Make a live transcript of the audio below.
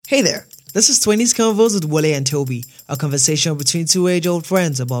Hey there, this is 20s Convos with Wale and Toby, a conversation between two age-old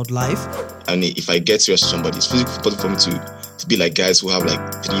friends about life. I mean, if I get serious with somebody, it's physically possible for me to be like guys who have like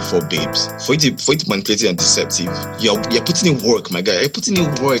 3-4 babes. For you to manipulate and deceptive, you're putting in work, my guy. You're putting in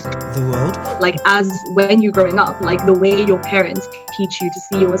work. The world. Like as when you're growing up, like the way your parents teach you to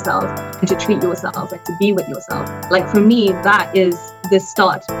see yourself and to treat yourself and to be with yourself. Like for me, that is the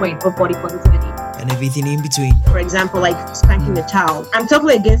start point of body positivity. And everything in between. For example, like spanking the child. I'm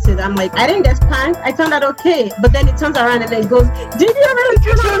totally against it. I'm like, I didn't get spanked. I turned out okay. But then it turns around and then it goes, did you really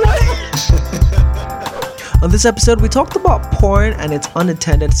do that? On this episode, we talked about porn and its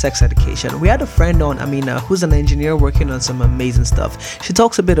unintended sex education. We had a friend on, Amina, who's an engineer working on some amazing stuff. She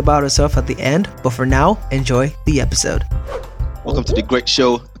talks a bit about herself at the end, but for now, enjoy the episode. Welcome to the great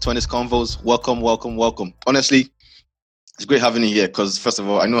show, 20s Convos. Welcome. Honestly, it's great having you here because, first of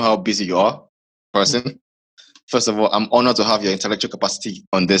all, I know how busy you are, person. First of all, I'm honored to have your intellectual capacity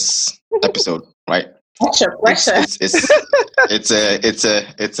on this episode, right? Pressure. It's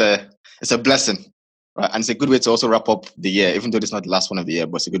a blessing. Right, and it's a good way to also wrap up the year, even though this is not the last one of the year,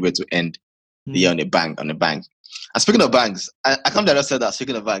 but it's a good way to end the year on a bang. And speaking of bangs, I can't just say that.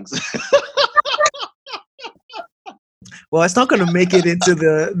 Speaking of bangs, well, it's not going to make it into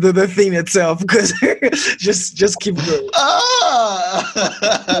the thing itself because just keep going.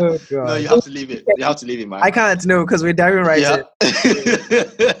 Oh, God. No, you have to leave it. Man. I can't because we're diving right in.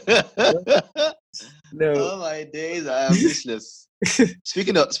 No. Oh my days, I am useless.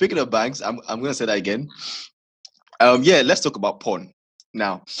 Speaking of banks, I'm gonna say that again. Let's talk about porn.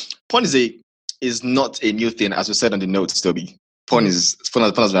 Now, porn is not a new thing, as we said on the notes, Toby. Porn has been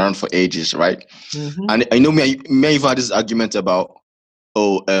around for ages, right? Mm-hmm. And I know me even had this argument about,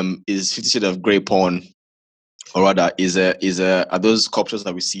 is 50 Shades of Grey porn, or rather, are those sculptures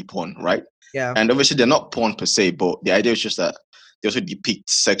that we see porn, right? Yeah. And obviously they're not porn per se, but the idea is just that they also depict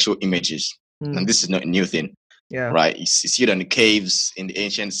sexual images. And this is not a new thing. Yeah. Right. You see it in the caves, in the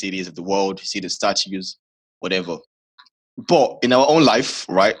ancient cities of the world, you see the statues, whatever. But in our own life,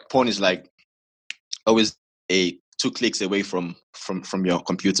 right, porn is like always 2 clicks away from your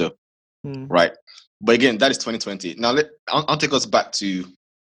computer. Right. But again, that is 2020. Now I'll take us back to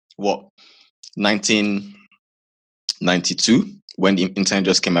 1992, when the internet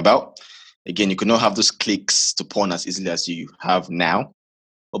just came about. Again, you could not have those clicks to porn as easily as you have now.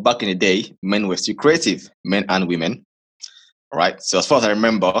 But back in the day, men were still creative, men and women, right? So as far as I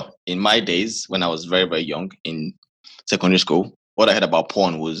remember, in my days, when I was very, very young in secondary school, what I heard about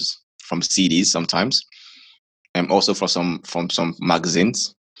porn was from CDs sometimes, and also from some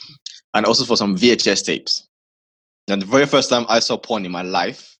magazines, and also for some VHS tapes. And the very first time I saw porn in my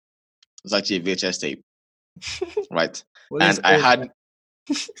life was actually a VHS tape, right? And I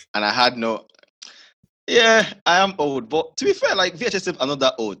had no... Yeah, I am old, but to be fair, like VHS tapes are not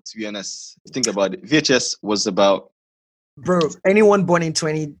that old, to be honest. Think about it. VHS was about... Bro, anyone born in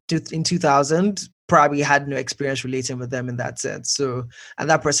 2000 probably had no experience relating with them in that sense. So, and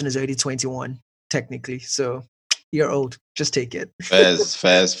that person is already 21, technically. So, you're old. Just take it. Fast.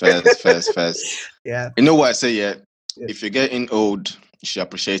 Yeah. You know what I say, yeah? If you're getting old, you should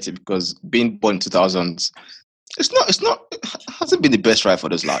appreciate it because being born in 2000s, it hasn't been the best ride for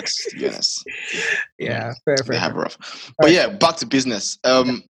those lads, to be honest. Yeah, fair. They have rough. But yeah, back to business. So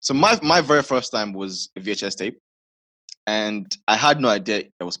my very first time was a VHS tape, and I had no idea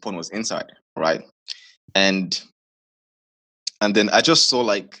there was porn was inside, right? And then I just saw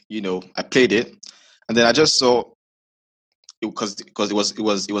I played it, and then I just saw it because it was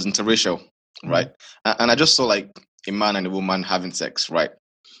interracial, right? And I just saw like a man and a woman having sex, right?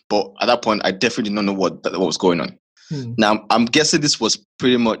 But at that point, I definitely did not know what was going on. Now, I'm guessing this was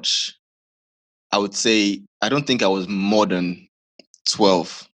pretty much, I would say, I don't think I was more than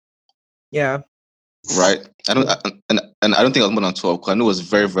 12. Yeah. Right? I don't think I was more than 12 because I know it was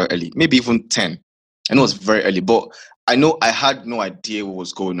very, very early. Maybe even 10. I know it was very early, but I know I had no idea what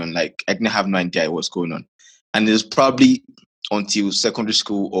was going on. Like, I didn't have no idea what was going on. And it was probably until secondary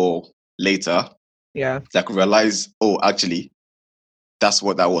school or later that I could realize, actually, that's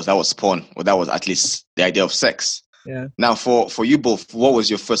what that was. That was porn, or that was at least the idea of sex. Yeah. Now, for you both, what was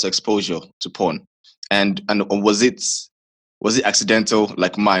your first exposure to porn, and was it accidental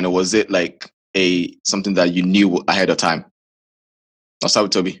like mine, or was it like something that you knew ahead of time? I'll start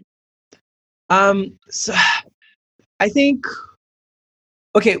with Toby. So I think,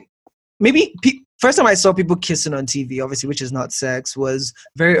 maybe first time I saw people kissing on TV, obviously, which is not sex, was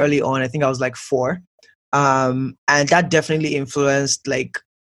very early on. I think I was like 4. And that definitely influenced like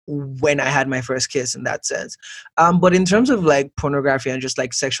when I had my first kiss in that sense. But in terms of like pornography and just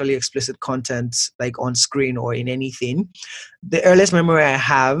like sexually explicit content, like on screen or in anything, the earliest memory I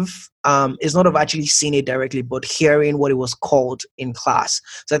have is not of actually seeing it directly, but hearing what it was called in class.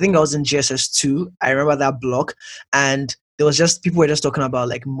 So I think I was in GSS2. I remember that block, and there was just people were just talking about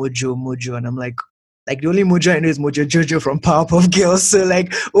like Mojo, and I'm like the only Mojo I know is Mojo Jojo from Powerpuff Girls. So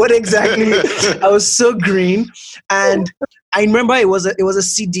like, what exactly? I was so green, and I remember it was a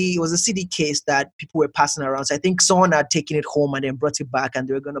CD case that people were passing around. So I think someone had taken it home and then brought it back, and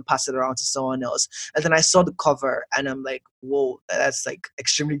they were going to pass it around to someone else. And then I saw the cover, and I'm like, whoa, that's like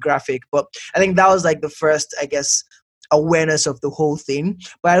extremely graphic. But I think that was like the first, I guess, awareness of the whole thing.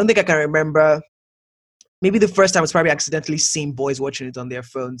 But I don't think I can remember. Maybe the first time was probably accidentally seeing boys watching it on their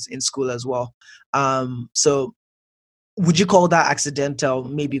phones in school as well. So would you call that accidental?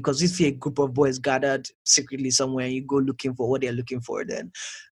 Maybe because you see a group of boys gathered secretly somewhere and you go looking for what they're looking for, then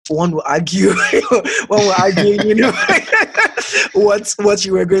one will argue, what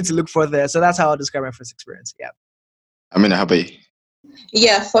you were going to look for there. So that's how I'll describe my first experience. Yeah. I mean, how about you?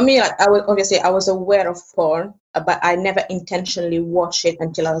 Yeah, for me, like, I was aware of porn, but I never intentionally watched it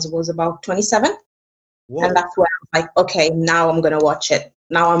until I was about 27. Whoa. And that's where I'm like, okay, now I'm going to watch it.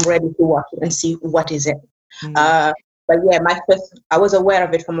 Now I'm ready to watch it and see what is it. Mm. But yeah, I was aware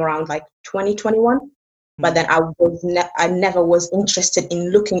of it from around like 2021. But then I never was interested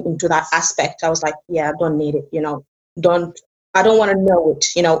in looking into that aspect. I was like, yeah, I don't need it, I don't want to know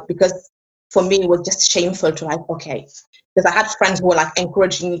it, because for me, it was just shameful to like, okay, because I had friends who were like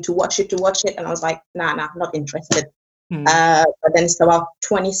encouraging me to watch it. And I was like, nah, not interested. But then it's about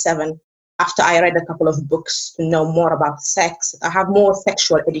 27. After I read a couple of books to know more about sex, I have more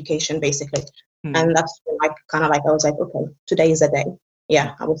sexual education basically. And that's when I was like, okay, today is the day.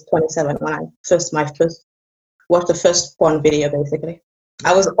 Yeah, I was 27 when I watched the first porn video basically.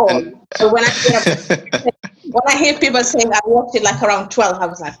 I was old. So when I hear people saying I watched it like around 12, I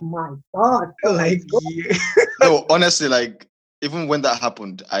was like, my God. Like, yeah. No, honestly, like, even when that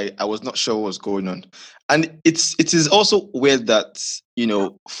happened, I was not sure what was going on. And it is also weird that,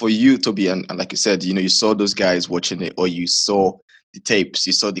 for you, Toby, and like you said, you saw those guys watching it, or you saw the tapes,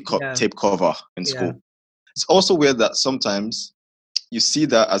 you saw the tape cover in school. Yeah. It's also weird that sometimes you see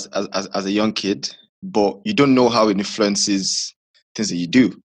that as a young kid, but you don't know how it influences things that you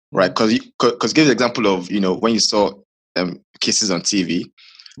do, right? Because give the example of, when you saw kisses on TV,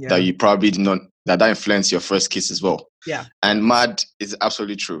 that you probably did not, that influenced your first kiss as well. Yeah. And mad is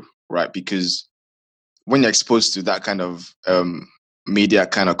absolutely true, right? Because when you're exposed to that kind of media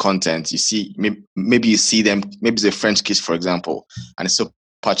kind of content, you see, maybe you see them, maybe it's a French kiss, for example, and it's so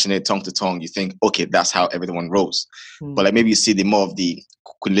passionate, tongue to tongue, you think, okay, that's how everyone rolls. But like maybe you see the more of the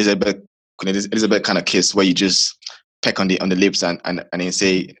Queen Elizabeth kind of kiss where you just peck on the lips and then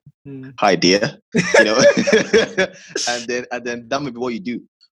say, hi dear, and then that may be what you do.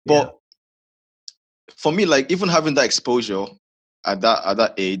 But for me, like, even having that exposure at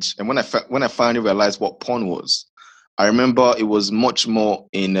that age, and when I finally realized what porn was, I remember it was much more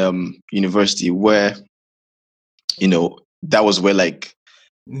in university where, that was where like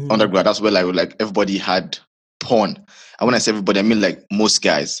undergrad, that's where like everybody had porn. And when I say everybody, I mean like most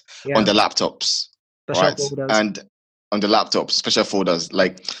guys on the laptops, right? And on the laptops, special folders.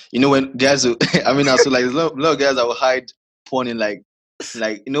 Like, when guys, also like there's a lot of guys that will hide porn in like,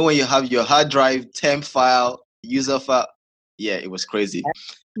 when you have your hard drive, temp file, user file. Yeah, it was crazy.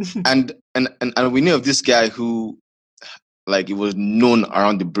 and we knew of this guy who, like, it was known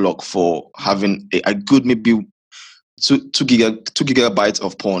around the block for having a good maybe 2 gigabytes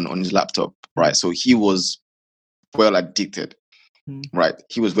of porn on his laptop, right? So he was well addicted, right?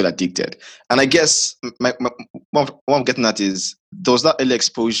 He was well addicted. And I guess what I'm getting at is, does that early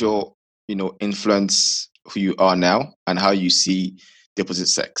exposure, influence who you are now and how you see the opposite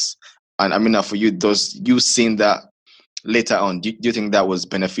sex? And now for you, does you seeing that later on, do you think that was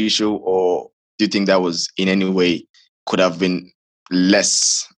beneficial, or do you think that was in any way could have been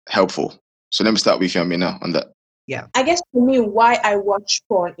less helpful? So let me start with you, Amina, on that. Yeah. I guess for me, why I watched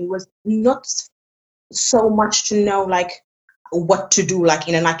porn, it was not so much to know like what to do, like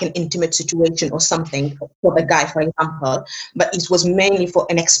in an intimate situation or something for the guy, for example, but it was mainly for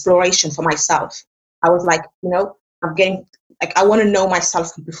an exploration for myself. I was like, I'm getting like, I want to know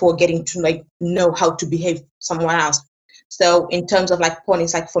myself before getting to like know how to behave somewhere else. So in terms of like porn,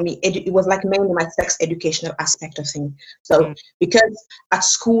 it's like for me, it was like mainly my sex educational aspect of things. So because at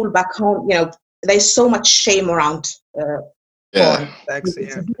school back home, there's so much shame around porn. Sex,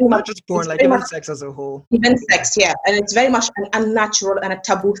 not just porn, like even sex as a whole. Even sex, yeah. And it's very much an unnatural and a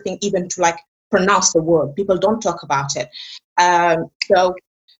taboo thing even to like pronounce the word. People don't talk about it. So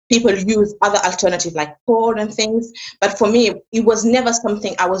people use other alternative like porn and things. But for me, it was never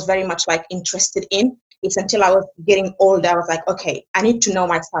something I was very much like interested in. It's until I was getting older, I was like, okay, I need to know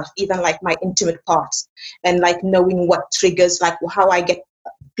myself, even like my intimate parts, and like knowing what triggers, like how I get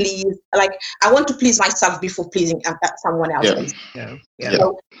pleased. Like I want to please myself before pleasing someone else. Yeah.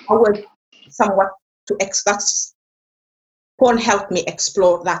 So I was somewhat that's porn helped me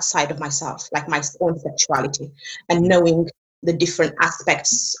explore that side of myself, like my own sexuality, and knowing the different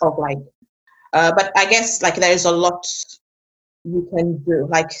aspects of like. But I guess like there is a lot you can do.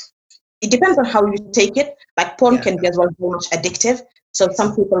 Like it depends on how you take it. Like porn can be as well very much addictive. So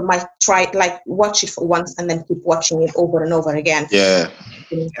some people might try like watch it for once and then keep watching it over and over again. And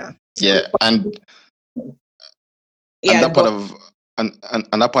that part of and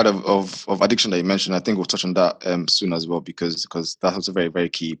that part of addiction that you mentioned, I think we'll touch on that soon as well, because that's a very, very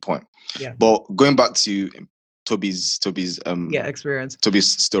key point. Yeah. But going back to Toby's experience, Toby's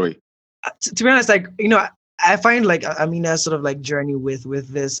story. To be honest, like, you know, I find like Amina's sort of like journey with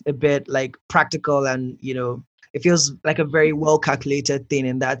this a bit like practical, and, you know, it feels like a very well calculated thing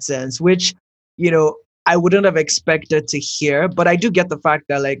in that sense, which, you know, I wouldn't have expected to hear. But I do get the fact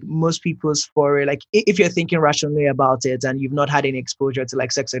that like most people's foray, like if you're thinking rationally about it and you've not had any exposure to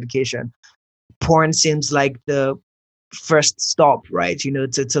like sex education, porn seems like the first stop, right? You know,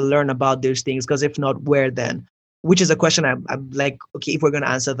 to learn about those things, because if not, where then? Which is a question I'm like, okay, if we're going to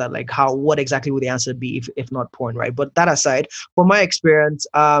answer that, like what exactly would the answer be if not porn, right? But that aside, from my experience,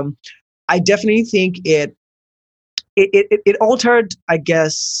 I definitely think it altered, I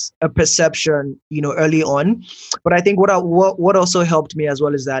guess, a perception, you know, early on. But I think what also helped me as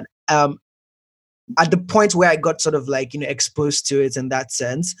well is that at the point where I got sort of like, you know, exposed to it in that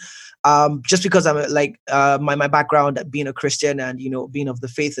sense, just because I'm like my background being a Christian and, you know, being of the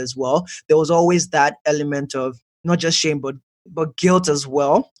faith as well, there was always that element of not just shame, but guilt as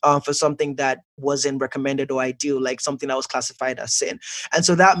well, for something that wasn't recommended or ideal, like something that was classified as sin. And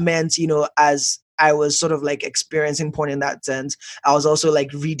so that meant, you know, as I was sort of like experiencing porn in that sense, I was also like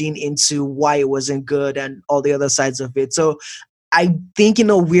reading into why it wasn't good and all the other sides of it. So I think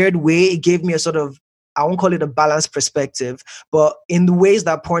in a weird way, it gave me a sort of, I won't call it a balanced perspective, but in the ways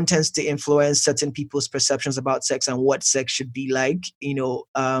that porn tends to influence certain people's perceptions about sex and what sex should be like, you know,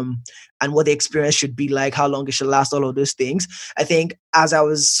 and what the experience should be like, how long it should last, all of those things. I think as I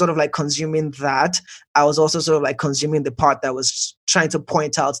was sort of like consuming that, I was also sort of like consuming the part that was trying to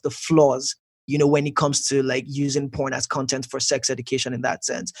point out the flaws, you know, when it comes to like using porn as content for sex education in that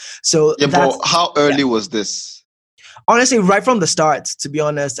sense. So but how early was this? Honestly, right from the start, to be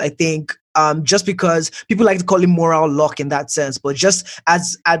honest, I think just because people like to call it moral lock in that sense, but just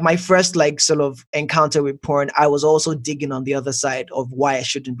as at my first like sort of encounter with porn, I was also digging on the other side of why I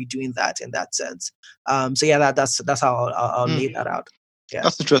shouldn't be doing that in that sense. So yeah, that's how I'll lay that out. Yeah,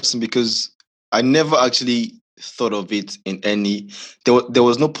 that's interesting, because I never actually thought of it in any. There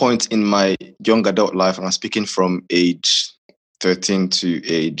was no point in my young adult life, and I'm speaking from age 13 to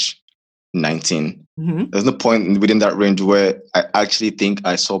age 19. Mm-hmm. There's no point within that range where I actually think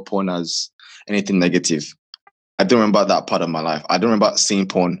I saw porn as anything negative. I don't remember that part of my life. I don't remember seeing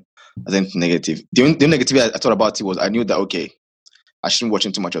porn as anything negative. The only negativity I thought about it was I knew that, okay, I shouldn't be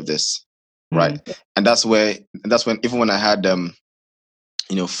watching too much of this, right? And that's when even when I had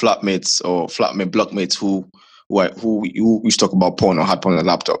you know, flatmates or flatmate blockmates who used to talk about porn or had porn on the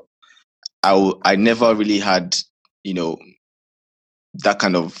laptop, I never really had, you know, that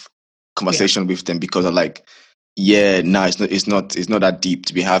kind of conversation with them, because I'm like, it's not that deep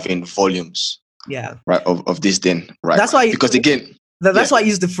to be having volumes, right, of this thing, right? That's why, because again, that's why I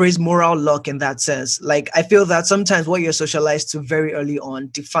use the phrase moral luck in that sense. Like, I feel that sometimes what you're socialized to very early on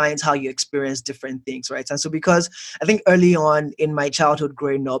defines how you experience different things, right? And so because I think early on in my childhood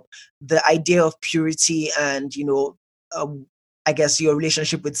growing up, the idea of purity and, you know, I guess your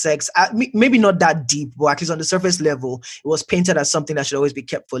relationship with sex, maybe not that deep, but at least on the surface level, it was painted as something that should always be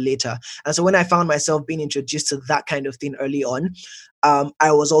kept for later. And so when I found myself being introduced to that kind of thing early on,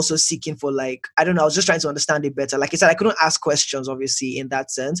 I was also seeking for, like, I don't know, I was just trying to understand it better. Like I said, I couldn't ask questions, obviously, in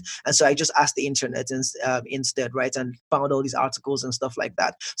that sense. And so I just asked the internet instead, right? And found all these articles and stuff like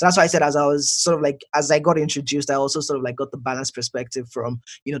that. So that's why I said, as I was sort of like, as I got introduced, I also sort of like got the balanced perspective from,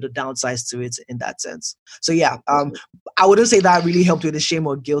 you know, the downsides to it in that sense. So yeah, I wouldn't say that really helped with the shame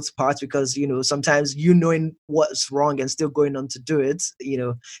or guilt part, because, you know, sometimes you knowing what's wrong and still going on to do it, you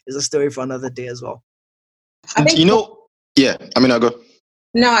know, is a story for another day as well. I think, you know, I'll go.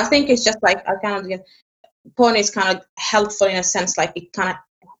 No, I think it's just like porn is kind of helpful in a sense, like it kind of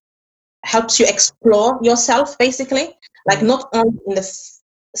helps you explore yourself, basically, like not only in the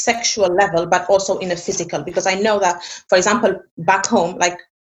sexual level, but also in the physical. Because I know that, for example, back home, like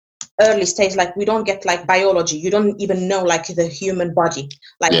early stage, like we don't get like biology. You don't even know like the human body,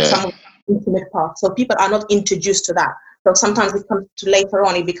 like some of the intimate parts. So people are not introduced to that. So sometimes it comes to later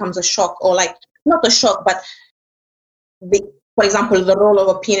on, it becomes a shock, or like not a shock, but for example, the role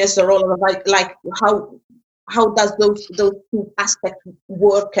of a penis, the role of a like how does those two aspects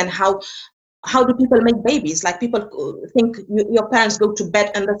work, and how do people make babies? Like people think your parents go to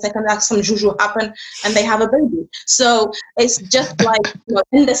bed and the second like some juju happen and they have a baby. So it's just like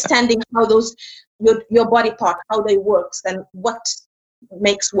understanding how those your body part, how they works, and what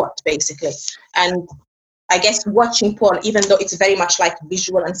makes what basically. And I guess watching porn, even though it's very much like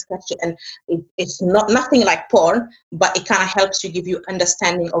visual and sketchy, and it's nothing like porn, but it kind of helps you, give you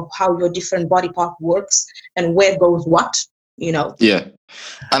understanding of how your different body part works and where goes what, Yeah.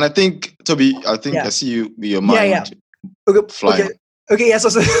 And I think, Toby, I see you with your mind flying. Okay, yeah. So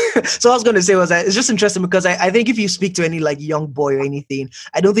so I was going to say was that it's just interesting because I think if you speak to any like young boy or anything,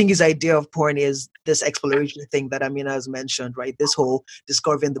 I don't think his idea of porn is this exploration thing that Amina has mentioned, right? This whole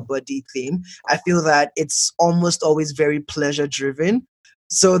discovering the body theme. I feel that it's almost always very pleasure driven,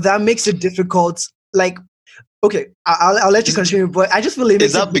 so that makes it difficult. Like, okay, I'll let you continue, but I just feel it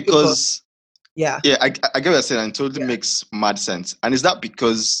is makes that it because yeah, I get what you're saying, and totally makes mad sense. And is that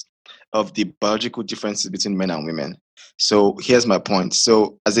because of the biological differences between men and women? So here's my point.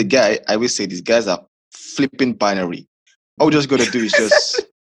 So as a guy, I will say these guys are flipping binary. All we just got to do is just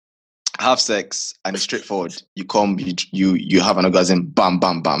have sex, and it's straightforward. You come, you have an orgasm, bam,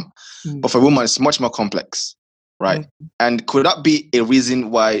 bam, bam. But for a woman, it's much more complex, right? And could that be a reason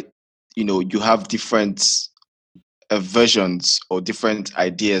why you have different versions or different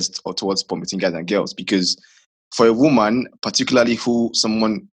ideas or towards porn between guys and girls? Because for a woman, particularly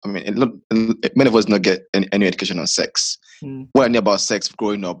many of us not get any education on sex. What I knew about sex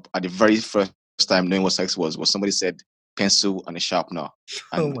growing up, at the very first time knowing what sex was somebody said pencil and a sharpener,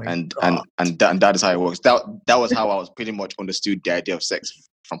 and that is how it works. That was how I was pretty much understood the idea of sex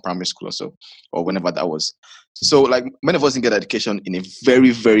from primary school or so, or whenever that was. So like many of us didn't get education in a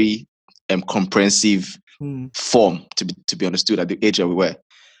very, very comprehensive form to be understood at the age that we were.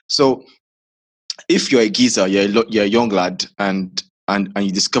 So if you're a geezer, you're a young lad, and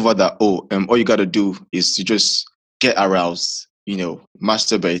you discover that all you got to do is to just get aroused,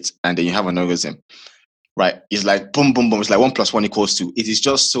 masturbate, and then you have an orgasm, right? It's like boom, boom, boom. It's like 1 + 1 = 2. It is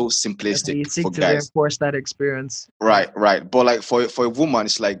just so simplistic you seek for to guys. reinforce that experience. Right. But like for a woman,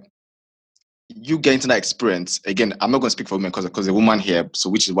 it's like you get into that experience. Again, I'm not going to speak for women because a woman here, so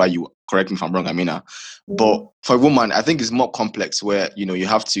which is why you correct me if I'm wrong, Amina. But for a woman, I think it's more complex where you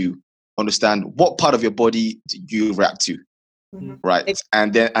have to understand what part of your body you react to, right?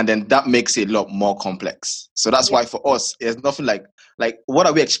 And then that makes it a lot more complex. So that's why for us, it's nothing like what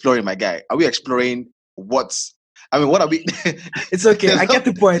are we exploring, my guy? Are we exploring what are we? It's okay. I get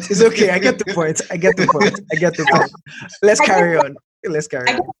the point. It's okay. I get the point. Let's carry on.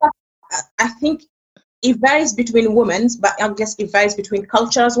 I think it varies between women, but I guess it varies between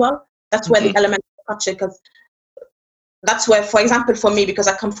culture as well. That's where the element of culture, because that's where, for example, for me, because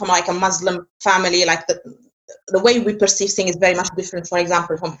I come from like a Muslim family, like the way we perceive things is very much different, for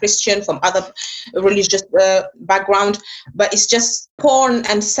example, from Christian, from other religious background. But it's just porn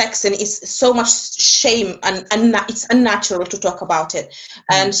and sex, and it's so much shame, and it's unnatural to talk about it.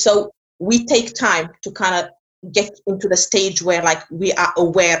 And so we take time to kind of get into the stage where like we are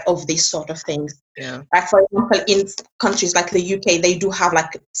aware of these sort of things. Like for example, in countries like the UK, they do have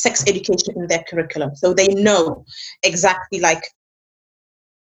like sex education in their curriculum, so they know exactly like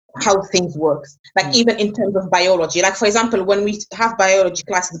how things work. Like even in terms of biology, like for example, when we have biology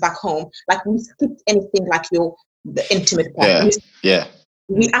classes back home, like we skip anything like the intimate part.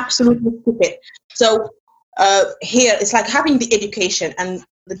 We absolutely skip it. So here it's like having the education and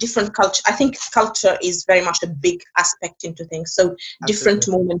the different culture. I think culture is very much a big aspect into things. So different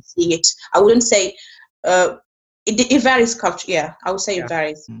women see it. I wouldn't say it varies culture. Yeah, I would say it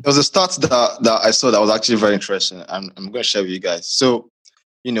varies. There was a stat that I saw that was actually very interesting. I'm going to share with you guys. So,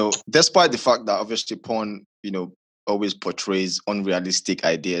 despite the fact that obviously porn, always portrays unrealistic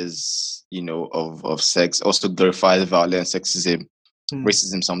ideas, of sex, also glorifies violence, sexism,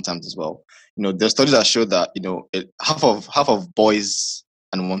 racism sometimes as well. There's studies that show that, half of boys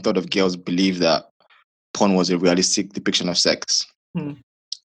and 1/3 of girls believe that porn was a realistic depiction of sex.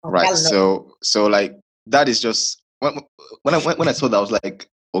 Right. So like that is just when I saw that, I was like,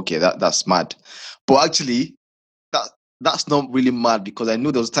 okay, that's mad. But actually, that's not really mad, because I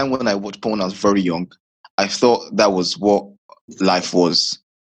knew there was a time when I watched porn when I was very young. I thought that was what life was,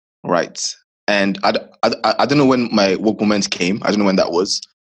 right? And I don't know when my woke moment came. I don't know when that was,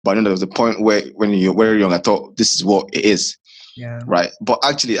 but I know there was a point where when you're very young, I thought this is what it is. Yeah. right? But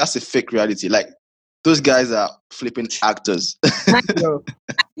actually, that's a fake reality. Like those guys are flipping actors. Yo.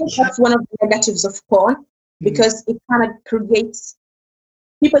 I think that's one of the negatives of porn because it kind of creates.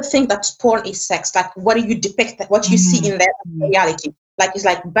 People think that porn is sex. Like, what do you depict? What you see in there is reality. Like, it's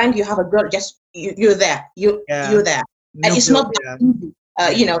like, bang, you have a girl, just you're there, you're there, and it's not that easy.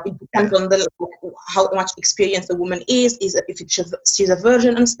 You know, it depends on how much experience the woman is if she's a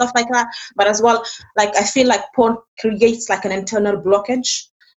virgin and stuff like that. But as well, like, I feel like porn creates like an internal blockage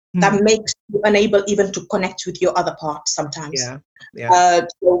that makes you unable even to connect with your other part sometimes.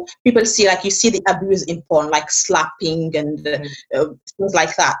 So people see, like, you see the abuse in porn, like slapping and things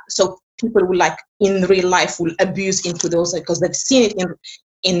like that. So people will, like, in real life will abuse into those because they've seen it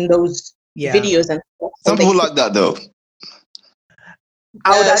in those videos and stuff. Some people like that though.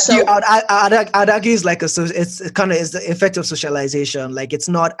 I'd argue it's like it's kind of is the effect of socialization. Like, it's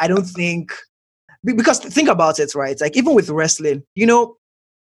not. I don't think, because think about it, right? Like, even with wrestling, you know,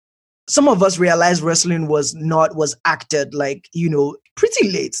 some of us realized wrestling was acted, like, you know, pretty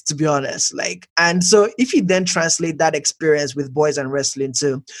late, to be honest. Like, and so if you then translate that experience with boys and wrestling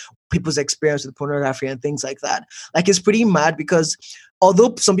to people's experience with pornography and things like that, like, it's pretty mad, because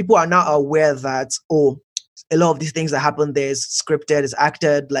although some people are now aware that, a lot of these things that happen there is scripted, is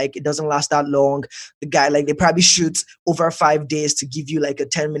acted, like, it doesn't last that long. The guy, like, they probably shoot over 5 days to give you like a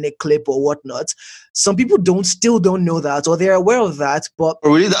 10-minute clip or whatnot. Some people still don't know that, or they're aware of that. But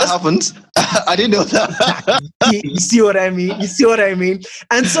really, that happens? I didn't know that. you see what I mean?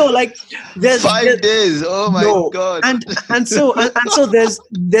 And so, like, there's 5 days. Oh my God. And so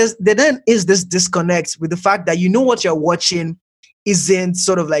there then is this disconnect with the fact that you know what you're watching isn't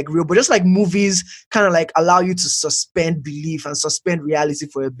sort of like real, but just like movies kind of like allow you to suspend belief and suspend reality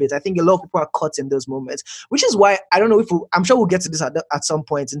for a bit. I think a lot of people are caught in those moments, which is why I don't know if I'm sure we'll get to this at some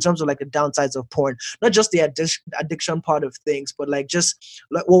point in terms of like the downsides of porn, not just the addiction part of things, but like just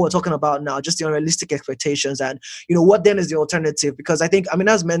like what we're talking about now, just the unrealistic expectations, and, you know, what then is the alternative? Because I think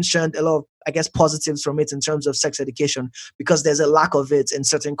Amina's mentioned a lot of, I guess, positives from it in terms of sex education, because there's a lack of it in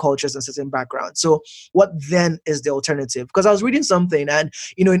certain cultures and certain backgrounds. So what then is the alternative? Because I was reading something, and,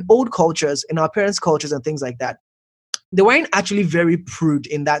 you know, in old cultures, in our parents' cultures and things like that, they weren't actually very prude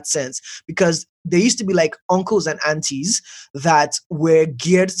in that sense, because there used to be like uncles and aunties that were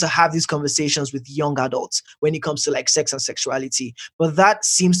geared to have these conversations with young adults when it comes to like sex and sexuality. But that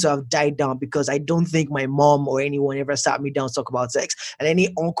seems to have died down, because I don't think my mom or anyone ever sat me down to talk about sex. And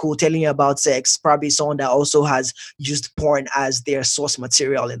any uncle telling you about sex, probably someone that also has used porn as their source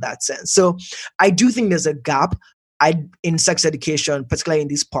material in that sense. So I do think there's a gap in sex education, particularly in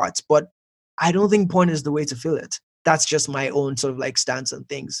these parts, but I don't think porn is the way to fill it. That's just my own sort of like stance on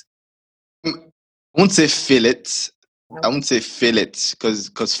things. I won't say fill it. I won't say fill it,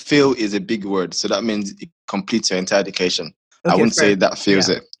 because fill is a big word. So that means it completes your entire education. Okay, I wouldn't say that fills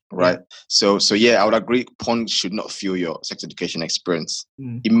it, right? Yeah. So yeah, I would agree. Porn should not fill your sex education experience.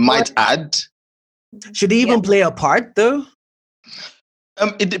 It might add. Should it even play a part though?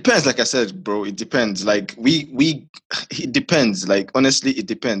 It depends. Like I said, bro, it depends. Like it depends. Like, honestly, it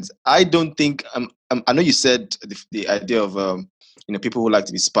depends. I don't think. I know you said the idea of you know, people who like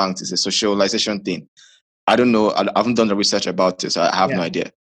to be spanked is a socialization thing. I don't know. I haven't done the research about it, so I have no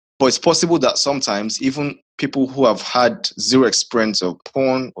idea. But it's possible that sometimes even people who have had zero experience of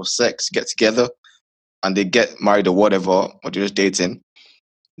porn or sex get together and they get married or whatever, or they're just dating.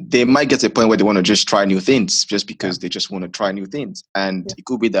 They might get to a point where they want to just try new things just because they just want to try new things. And it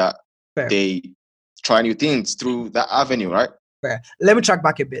could be that they try new things through that avenue, right? Fair. Let me track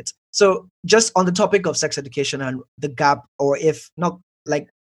back a bit. So just on the topic of sex education and the gap, or if not, like,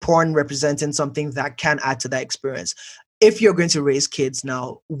 porn representing something that can add to that experience. If you're going to raise kids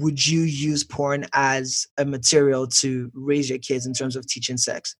now, would you use porn as a material to raise your kids in terms of teaching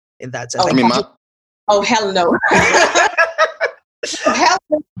sex in that sense? Hell no.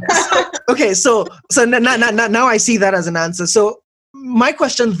 Okay, so now I see that as an answer. So my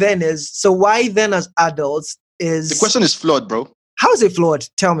question then is, so why then as adults is... The question is flawed, bro. How is it flawed?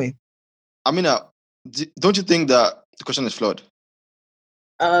 Tell me. Don't you think that the question is flawed?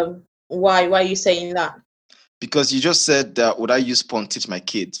 Why are you saying that? Because you just said that, would I use porn to teach my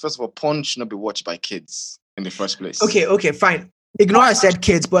kids? First of all, porn should not be watched by kids in the first place. Okay, fine. Ignore I said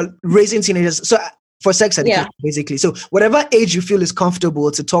kids, but raising teenagers. So for sex education, basically. So whatever age you feel is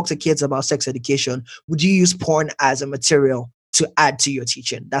comfortable to talk to kids about sex education, would you use porn as a material to add to your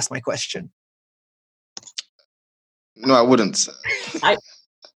teaching? That's my question. No, I wouldn't. I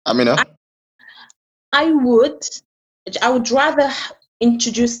would. I would rather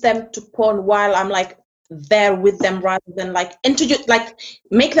introduce them to porn while I'm like there with them, rather than like introduce, like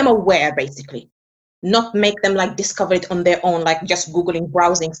make them aware, basically. not make them like discover it on their own, like just Googling,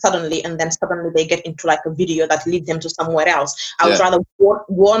 browsing suddenly, and then suddenly they get into like a video that leads them to somewhere else. I would rather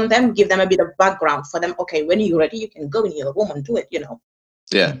warn them, give them a bit of background for them. Okay, when you're ready, you can go in your room and do it, you know?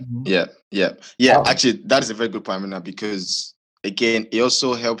 Yeah. Actually, that is a very good point, Amina, because again, it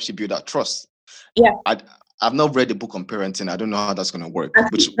also helps you build that trust. Yeah. I've not read the book on parenting. I don't know how that's going to work,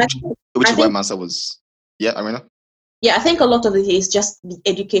 which is why my answer was, Amina? Yeah, I think a lot of it is just the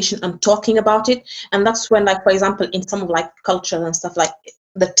education and talking about it. And that's when, like, for example, in some of like culture and stuff, like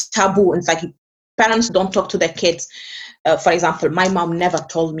the taboo, it's like parents don't talk to their kids. For example, my mom never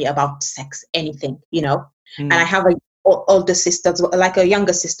told me about sex, anything, you know. And I have a older sister, like a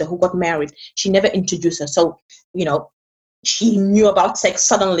younger sister who got married. She never introduced her. So, you know, she knew about sex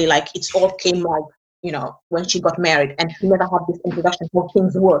suddenly, like it all came like, you know, when she got married, and she never had this introduction how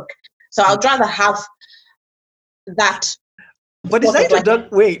things work. So I'd rather have that. But is that introduction?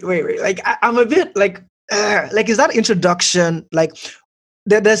 Wait. Like I'm a bit like is that introduction like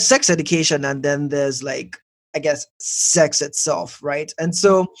there's sex education and then there's like, I guess, sex itself, right? And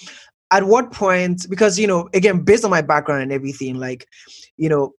so at what point, because, you know, again, based on my background and everything, like, you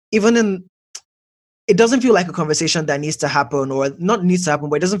know, even in, it doesn't feel like a conversation that needs to happen, or not needs to happen,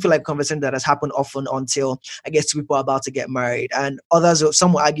 but it doesn't feel like a conversation that has happened often until, I guess, two people are about to get married. And others,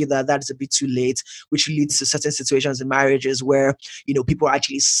 some will argue that that is a bit too late, which leads to certain situations in marriages where, you know, people are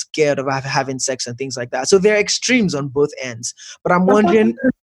actually scared of having sex and things like that. So there are extremes on both ends. But I'm wondering...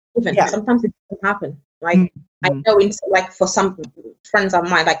 Sometimes it doesn't happen. Like, I know, like for some friends of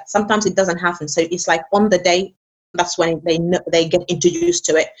mine, like sometimes it doesn't happen. So it's like on the day, that's when they get introduced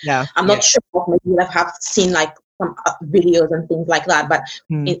to it. Yeah, I'm not sure. Maybe you have seen like some videos and things like that, but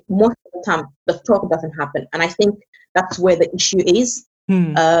most of the time the talk doesn't happen, and I think that's where the issue is.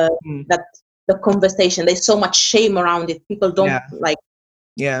 That the conversation, there's so much shame around it. People don't like.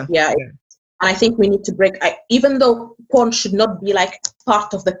 And I think we need to break. Even though porn should not be like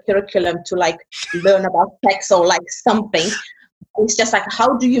part of the curriculum to like learn about sex or like something, it's just like,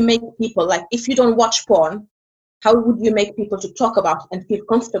 how do you make people, like, if you don't watch porn, how would you make people to talk about and feel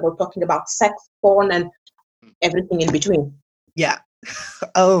comfortable talking about sex, porn, and everything in between? Yeah.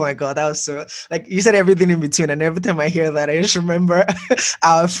 Oh my God, that was so, like, you said everything in between, and every time I hear that, I just remember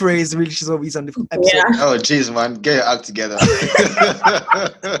our phrase, which is always on the episode. Yeah. Oh, geez, man, get your act together.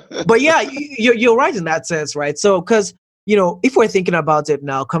 But yeah, you're right in that sense, right? So, because, you know, if we're thinking about it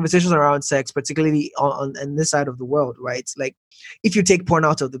now, conversations around sex, particularly on this side of the world, right? Like, if you take porn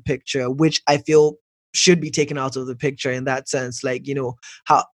out of the picture, which I feel should be taken out of the picture in that sense, like, you know,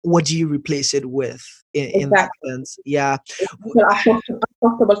 what do you replace it with in that sense? Yeah. People are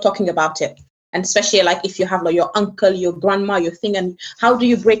comfortable talking about it. And especially like if you have like your uncle, your grandma, your thing, and how do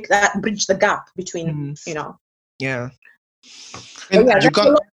you bridge the gap between, you know? Yeah.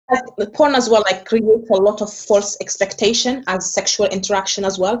 Porn as well, like, creates a lot of false expectation as sexual interaction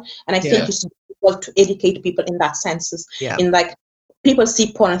as well. And I think it's difficult to educate people in that sense. In like, people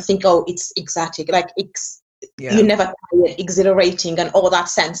see porn and think, oh, it's exotic, like you never tired, exhilarating, and all that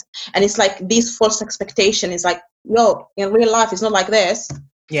sense. And it's like this false expectation is like, yo, in real life, it's not like this.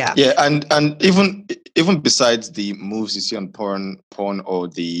 Yeah. Yeah, and even besides the moves you see on porn or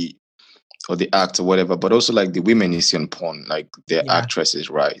the act or whatever, but also like the women you see on porn, like they're actresses,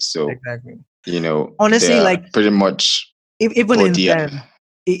 right? So you know, honestly, like pretty much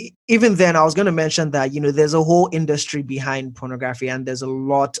even then, I was going to mention that, you know, there's a whole industry behind pornography, and there's a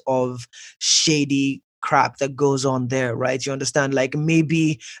lot of shady crap that goes on there, right? You understand? Like,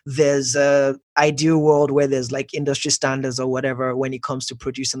 maybe there's a ideal world where there's like industry standards or whatever when it comes to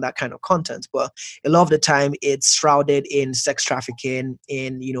producing that kind of content, but a lot of the time it's shrouded in sex trafficking,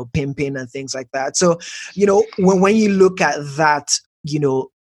 in, you know, pimping and things like that. So, you know, when you look at that, you know,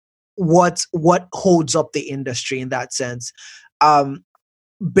 what holds up the industry in that sense,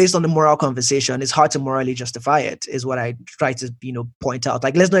 based on the moral conversation, it's hard to morally justify it, is what I try to, you know, point out.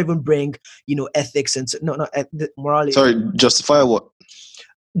 Like, let's not even bring, you know, ethics into, morality. Sorry, justify what?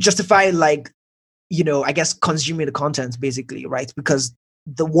 Justify, like, you know, I guess consuming the content, basically, right? Because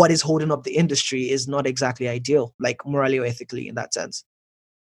what is holding up the industry is not exactly ideal, like morally or ethically, in that sense.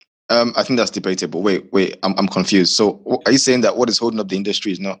 I think that's debatable. Wait, I'm confused. So are you saying that what is holding up the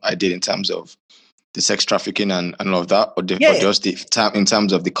industry is not ideal in terms of the sex trafficking and all of that, or just in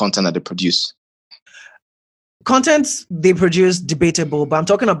terms of the content that they produce? Content they produce, debatable, but I'm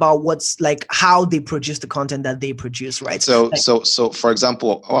talking about what's like how they produce the content that they produce, right? So for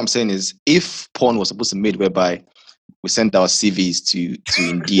example, what I'm saying is, if porn was supposed to be made whereby we send our CVs to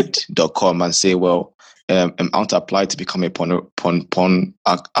Indeed.com and say, well, I want to apply to become a porn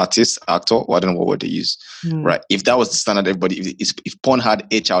artist, actor, or I don't know what word they use, right? If that was the standard, everybody, if porn had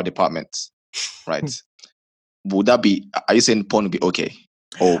HR departments, right? Would that be? Are you saying porn would be okay,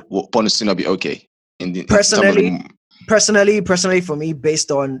 or porn would still not be okay in terms of personally for me, based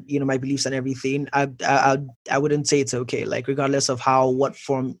on my beliefs and everything, I wouldn't say it's okay, like regardless of what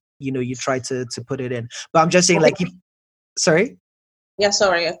form you try to put it in. But I'm just saying, like, sorry. Yeah,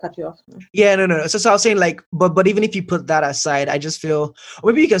 sorry, I cut you off. Yeah, no. So I was saying, like, but even if you put that aside, I just feel,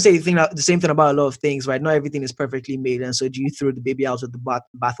 or maybe you can say the same thing about a lot of things, right? Not everything is perfectly made, and so do you throw the baby out with the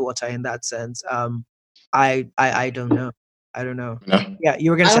bathwater in that sense? I don't know. I don't know. No. Yeah,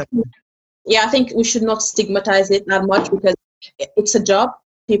 you were gonna say. Yeah, I think we should not stigmatize it that much, because it's a job.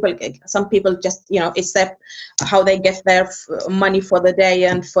 Some people just, it's how they get their money for the day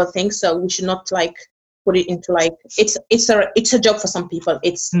and for things. So we should not like put it into like it's a job for some people.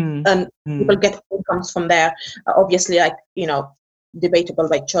 And people get incomes from there. Obviously, like debatable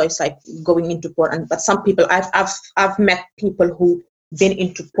by choice, like going into porn. But some people, I've met people who been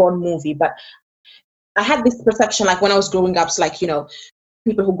into porn movie, but I had this perception, like when I was growing up, it's like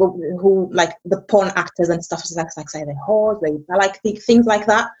people who like the porn actors and stuff, like say they whores, they like things like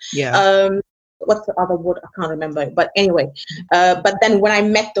that. Yeah. What's the other word? I can't remember. But anyway, but then when I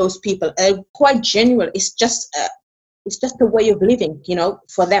met those people, quite genuine. It's just a way of living,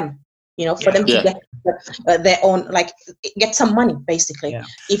 for them. For them to get their own, like, get some money, basically,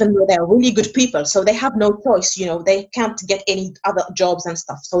 even though they're really good people. So they have no choice, they can't get any other jobs and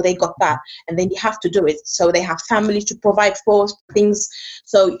stuff. So they got that, and then they have to do it. So they have family to provide for things.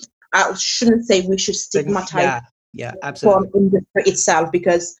 So I shouldn't say we should stigmatize absolutely porn industry itself,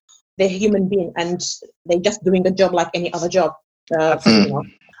 because they're human beings and they're just doing a job like any other job.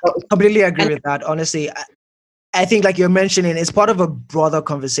 Completely agree with that. Honestly, I think, like you're mentioning, it's part of a broader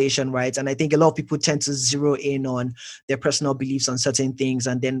conversation, right? And I think a lot of people tend to zero in on their personal beliefs on certain things,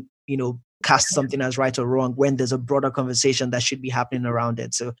 and then, cast something as right or wrong when there's a broader conversation that should be happening around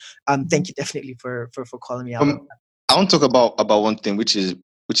it. So, thank you definitely for calling me out. I want to talk about one thing, which is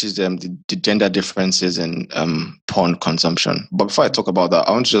the gender differences in porn consumption. But before I talk about that,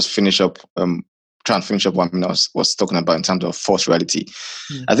 I want to just try and finish up what I was talking about in terms of false reality.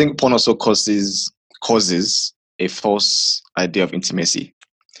 I think porn also causes a false idea of intimacy,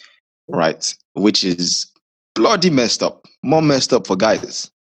 right? Which is bloody messed up, more messed up for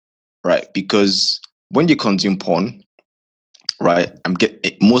guys, right? Because when you consume porn, right,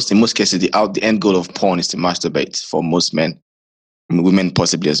 in most cases, the end goal of porn is to masturbate for most men, women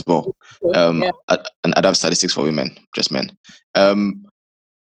possibly as well. And I have statistics for women, just men.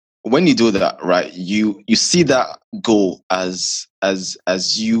 When you do that, right, you see that goal as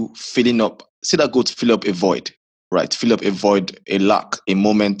you filling up, see that goal to fill up a void. Right, fill up a void, a lack, a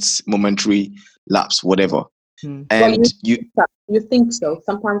momentary lapse, whatever. And well, you think so.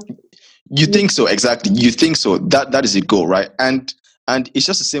 Sometimes you think so, exactly. You think so. That is a goal, right? And it's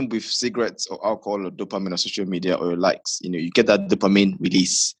just the same with cigarettes or alcohol or dopamine or social media or your likes. You get that dopamine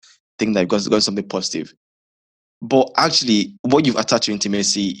release, think that you've got something positive. But actually, what you've attached to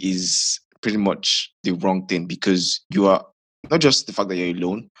intimacy is pretty much the wrong thing, because you are not just the fact that you're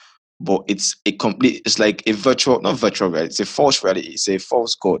alone, but it's like a not virtual reality, it's a false reality, it's a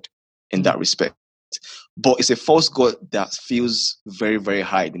false god in that respect. But it's a false god that feels very, very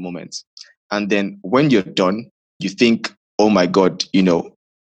high at the moment. And then when you're done, you think, oh my God, you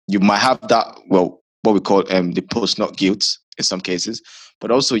might have that, well, what we call the post-nut guilt in some cases, but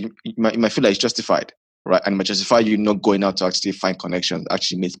also you might feel like it's justified, right? And it might justify you not going out to actually find connections,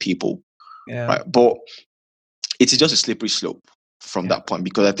 actually meet people, right? But it is just a slippery slope from that point,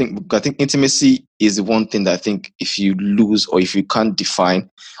 because I think intimacy is the one thing that I think if you lose, or if you can't define,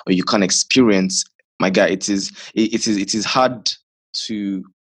 or you can't experience, my guy, it is hard to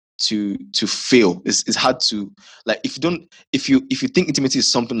feel. It's hard to, like, if you think intimacy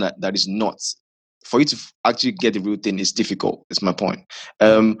is something that is not, for you to actually get the real thing is difficult. It's my point.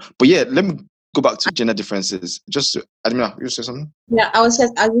 But yeah, let me go back to gender differences. Just Admira, you say something? Yeah, I would say,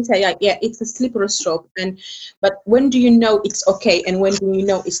 it's a slippery slope. But when do you know it's okay, and when do you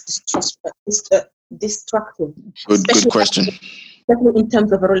know it's destructive? Good question. Especially in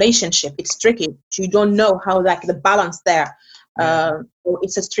terms of a relationship, it's tricky. You don't know how, like, the balance there. So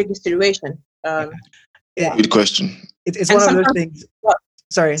it's a tricky situation. Good question. It's one of those things.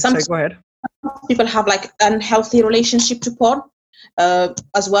 Sorry, go ahead. People have like unhealthy relationship to porn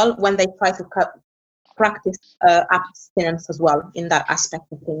as well, when they try to practice abstinence as well in that aspect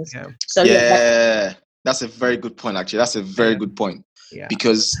of things. So that's a very good point. Actually, that's a very good point.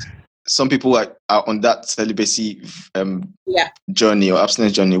 Because some people are on that celibacy journey or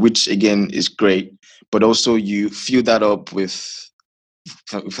abstinence journey, which again is great, but also you fill that up with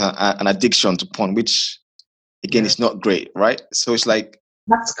an addiction to porn, which again is not great, right? So it's like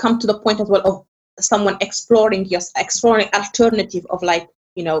that's come to the point as well of someone exploring alternative of like,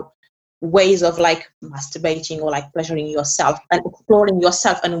 ways of like masturbating or like pleasuring yourself and exploring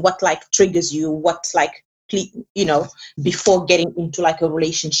yourself and what like triggers you, what like, before getting into like a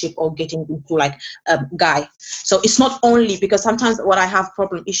relationship or getting into like a guy. So it's not only, because sometimes what I have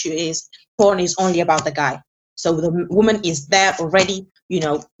problem issue is porn is only about the guy. So the woman is there already,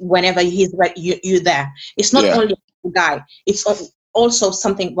 whenever he's ready, you're there. It's not only the guy. It's also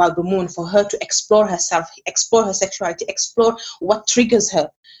something about the woman, for her to explore herself, explore her sexuality, explore what triggers her.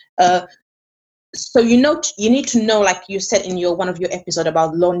 So you need to know, like you said in one of your episode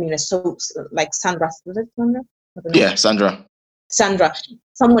about loneliness. So like Sandra, was it Sandra? Yeah, Sandra.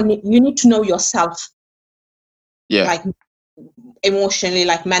 You need to know yourself. Yeah. Like emotionally,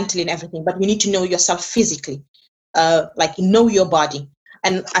 like mentally and everything, but you need to know yourself physically. Like know your body.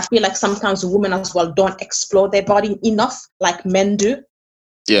 And I feel like sometimes women as well don't explore their body enough, like men do.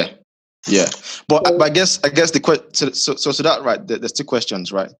 Yeah. But I guess the question. So that, right? There's two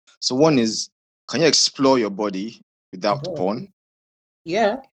questions, right? So one is, can you explore your body without porn?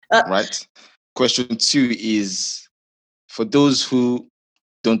 Yeah. Right. Question two is, for those who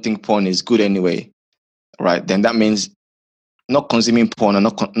don't think porn is good anyway, right? Then that means not consuming porn and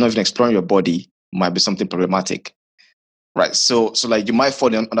not even exploring your body might be something problematic, right? So like you might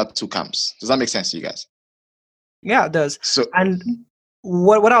fall under two camps. Does that make sense to you guys? Yeah, it does. So, and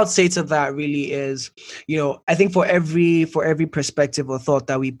what I would say to that really is, I think for every perspective or thought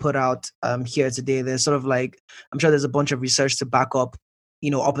that we put out here today, there's sort of like, I'm sure there's a bunch of research to back up,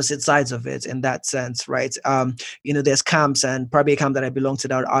 opposite sides of it in that sense, right? There's camps, and probably a camp that I belong to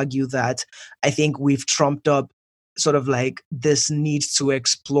that would argue that I think we've trumped up sort of like this need to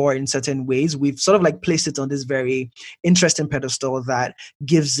explore in certain ways. We've sort of like placed it on this very interesting pedestal that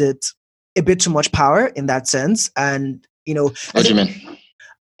gives it a bit too much power in that sense. And what do you mean?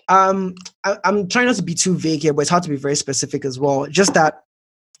 I'm trying not to be too vague here, but it's hard to be very specific as well. Just that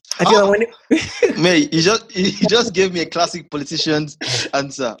I feel like when Mate, you just gave me a classic politician's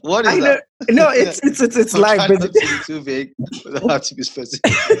answer. What is that? No, it's live. Not to be too vague, but I have to be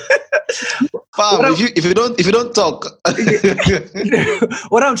specific. Fam, if you don't talk.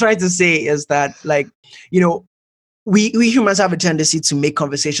 What I'm trying to say is that, like, we humans have a tendency to make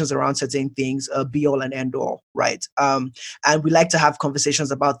conversations around certain things be all and end all, right? And we like to have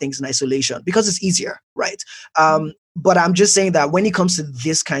conversations about things in isolation because it's easier, right? But I'm just saying that when it comes to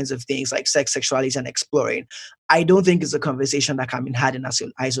these kinds of things like sex, sexuality, and exploring, I don't think it's a conversation that can be had in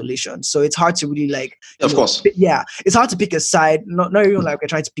isolation. So it's hard to really like, of course, it's hard to pick a side. Not even like we're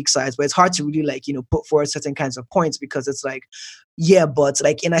trying to pick sides, but it's hard to really like, put forward certain kinds of points, because it's like, yeah, but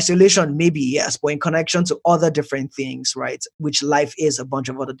like in isolation, maybe yes, but in connection to other different things, right? Which life is a bunch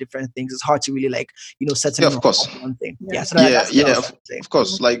of other different things. It's hard to really like, settle of course, one thing. Of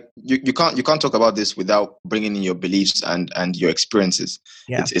course. Like you can't talk about this without bringing in your beliefs and your experiences.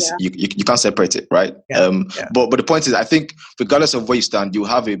 You can't separate it, right? But the point is, I think regardless of where you stand, you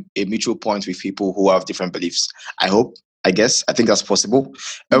have a mutual point with people who have different beliefs. I think that's possible.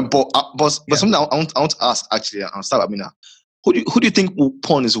 But something I want to ask, actually, I'll start with Amina. Who do you think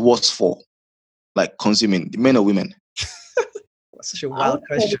porn is worse for, like consuming, men or women? That's such a wild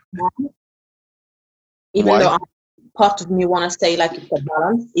question. Even though part of me want to say like it's a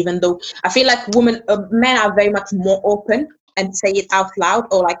balance, even though I feel like men are very much more open and say it out loud,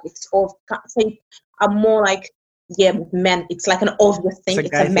 or like it's all say I'm more like, men, it's like an obvious thing.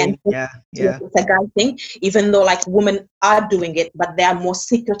 It's a man thing. Yeah. It's a guy thing. Even though like women are doing it, but they are more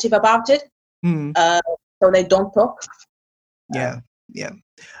secretive about it. So they don't talk. Yeah.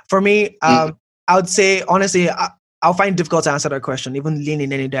 For me, I would say honestly, I'll find it difficult to answer that question, even lean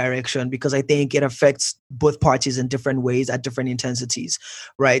in any direction, because I think it affects both parties in different ways at different intensities,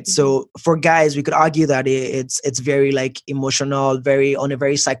 right? So for guys, we could argue that it's very like emotional, very on a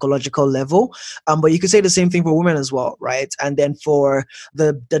very psychological level, but you could say the same thing for women as well, right? And then for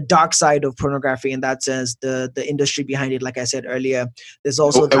the dark side of pornography, in that sense, the industry behind it, like I said earlier, there's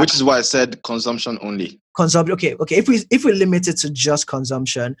also which is why I said consumption only. Consumption. Okay. If we limit it to just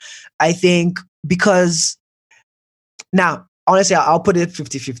consumption, I think because. Now, honestly, I'll put it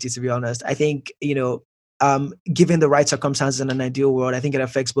 50-50, to be honest. I think, given the right circumstances in an ideal world, I think it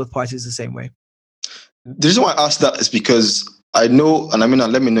affects both parties the same way. The reason why I asked that is because I know, and I mean,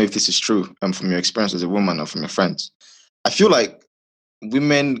 let me know if this is true from your experience as a woman or from your friends. I feel like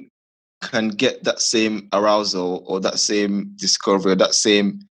women can get that same arousal or that same discovery, or that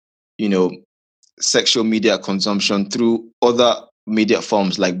same, sexual media consumption through other media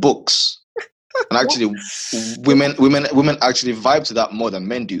forms like books. And actually, women actually vibe to that more than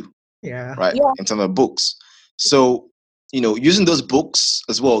men do. Yeah. Right. Yeah. In terms of books. So using those books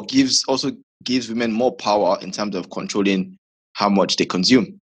as well gives women more power in terms of controlling how much they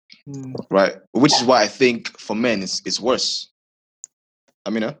consume, right? Which is why I think for men it's worse.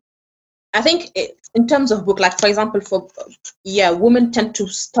 I think in terms of book, like for example, women tend to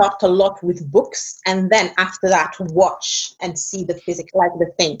start a lot with books, and then after that watch and see the physical, like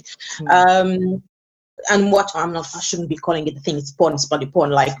the thing. And what I shouldn't be calling it the thing. It's porn. It's body porn.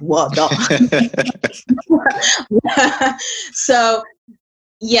 Like what? So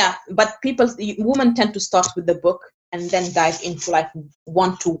yeah, but women tend to start with the book and then dive into like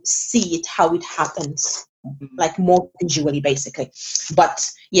want to see it how it happens, like more visually, basically. But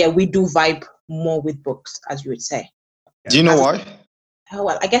yeah, we do vibe more with books, as you would say. Do you know why? Oh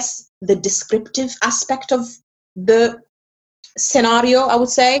well, I guess the descriptive aspect of the scenario, I would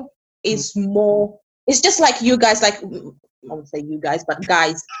say, is more. It's just like you guys, like I won't say you guys, but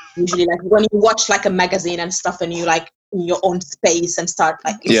guys usually like when you watch like a magazine and stuff, and you like in your own space and start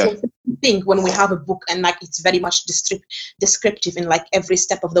like it's the thing when we have a book and like it's very much descriptive in like every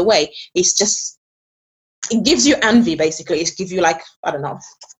step of the way. It's just it gives you envy basically. It gives you like I don't know.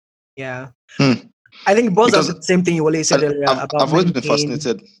 Yeah, I think both of the same thing you always said earlier I've always been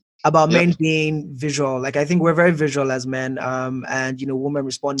fascinated about men being visual. Like I think we're very visual as men, and women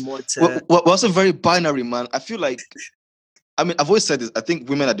respond more to. We're also very binary, man. I feel like, I've always said this. I think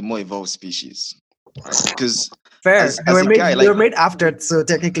women are the more evolved species, right? Because fair, they were made after it, so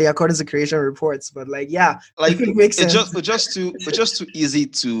technically, according to creation reports. But like, yeah, like it makes sense. It's just too easy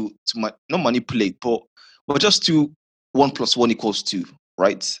to not manipulate, but we're just too 1 + 1 = 2,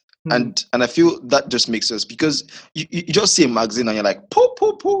 right? And I feel that just makes sense because you just see a magazine and you're like, poo.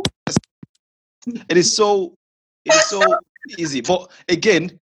 It is so easy. But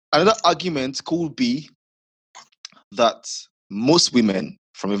again, another argument could be that most women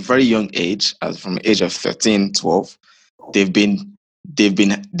from a very young age, as from the age of 13, 12, they've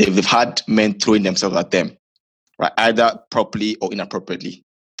had men throwing themselves at them, right? Either properly or inappropriately.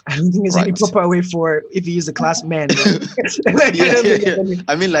 I don't think there's any proper way for if you use a class man.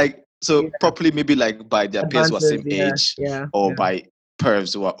 I mean, like, properly maybe like by their peers who are same age, or by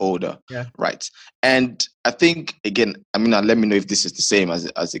pervs who are older, right? And I think again, let me know if this is the same as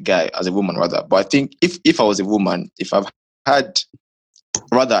a guy, as a woman rather. But I think if I was a woman, if I'm a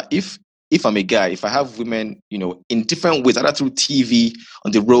guy, if I have women, in different ways, either through TV,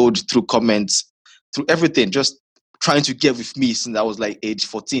 on the road, through comments, through everything, just trying to get with me since I was like age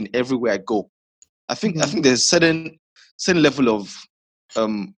 14, everywhere I go. I think there's certain level of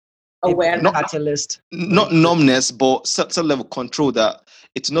awareness, not numbness, but certain level of control that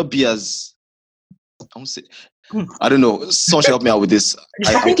it's not be as I don't know. Someone should help me out with this.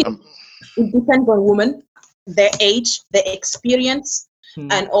 I think it depends on women, their age, their experience,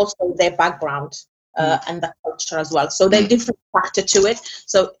 and also their background and the culture as well. So there are different factors to it.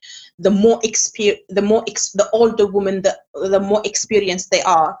 So the older woman, the more experienced they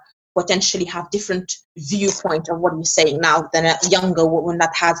are, potentially have different viewpoint of what you're saying now than a younger woman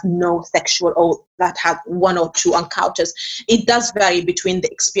that has no sexual or that had 1 or 2 encounters. It does vary between the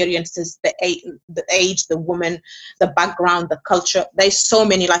experiences, the age, the woman, the background, the culture. There's so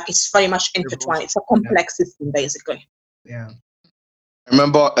many, like it's very much intertwined. It's a complex system, basically. Yeah. I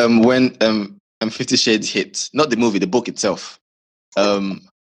remember when 50 Shades hit, not the movie, the book itself. I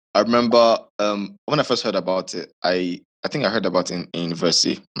remember when I first heard about it, I think I heard about it in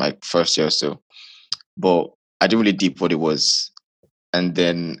university, my first year or so, but I didn't really deep what it was. And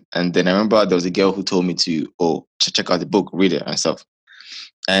then I remember there was a girl who told me to check out the book, read it and stuff.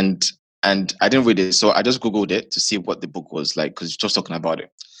 And I didn't read it, so I just Googled it to see what the book was like because just talking about it.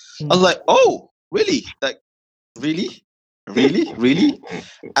 I was like, oh, really? Like, really?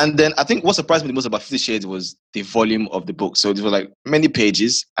 And then I think what surprised me the most about 50 Shades was the volume of the book. So there were like many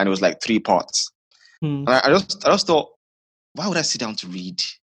pages, and it was like 3 parts. And I just thought, why would I sit down to read,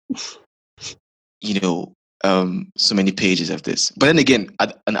 so many pages of this? But then again,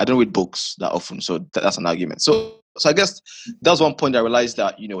 I don't read books that often, so that's an argument. So I guess that was one point I realized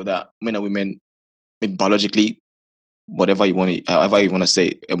that that men and women, biologically, however you want to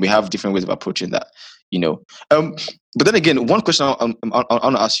say, and we have different ways of approaching that. But then again, one question I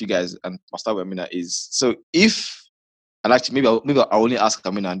want to ask you guys, and I'll start with Amina, is so if. And actually, maybe I'll only ask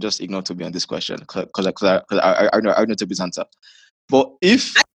Amina and just ignore Toby on this question because I know Toby's answer. But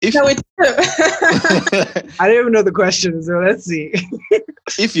if I know it too. I don't even know the question, so let's see.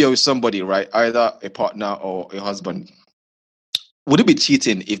 If you're with somebody, right, either a partner or a husband, would it be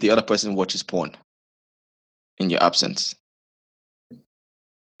cheating if the other person watches porn in your absence?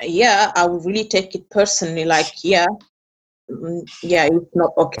 Yeah, I would really take it personally. Like, it's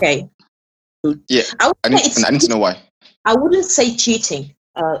not okay. Yeah, I need to know why. I wouldn't say cheating,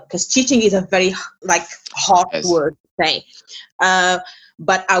 because cheating is a very hard word to say.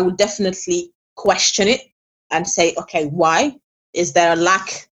 But I would definitely question it and say, okay, why? Is there a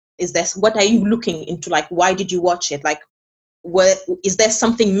lack? What are you looking into? Like, why did you watch it? Like, is there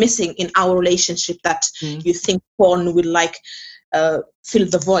something missing in our relationship that you think porn will fill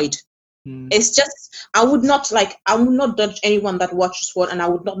the void? It's just, I would not judge anyone that watches porn, and I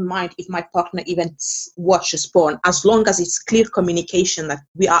would not mind if my partner even watches porn, as long as it's clear communication that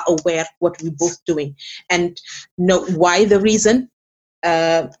we are aware what we're both doing and know why the reason.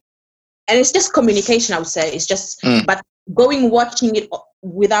 And it's just communication, I would say. It's just, but watching it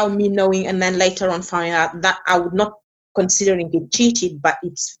without me knowing, and then later on finding out, that I would not considering it cheated, but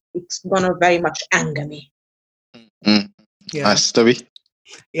it's gonna very much anger me. Yeah. Nice, Toby.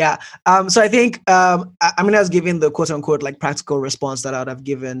 Yeah. So I think I'm gonna giving the quote unquote like practical response that I would have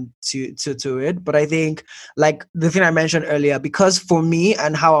given to it. But I think like the thing I mentioned earlier, because for me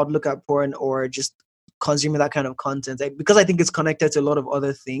and how I'd look at porn or just consuming that kind of content, because I think it's connected to a lot of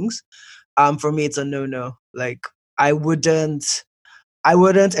other things. For me, it's a no. Like I wouldn't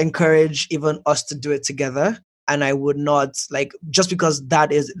encourage even us to do it together. And I would not just because we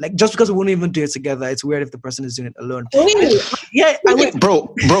wouldn't even do it together. It's weird if the person is doing it alone. Really? Yeah, I mean,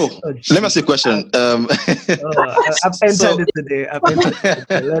 bro. Let me ask you a question. I've entered it today.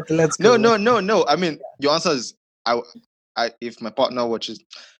 Let's go. No. I mean, your answer is I if my partner watches,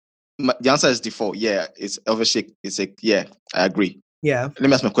 the answer is default. Yeah, it's obviously I agree. Yeah. Let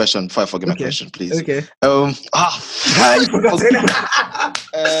me ask my question before I forget my question, please. Okay. You forgot it.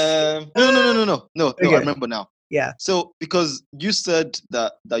 No. Okay. I remember now. Yeah. So because you said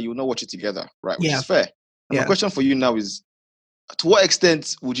that you will not watch it together, right? Which Yeah. is fair. And my question for you now is, to what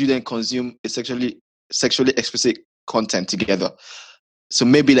extent would you then consume a sexually explicit content together? So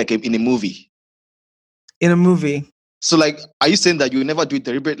maybe like in a movie. In a movie. So like, are you saying that you would never do it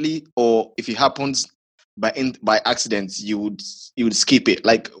deliberately, or if it happens by accident, you would skip it?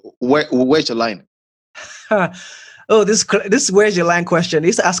 Like, where's your line? Oh, this where's your line question? They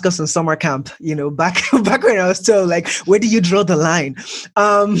used to ask us in summer camp, back when I was still like, where do you draw the line?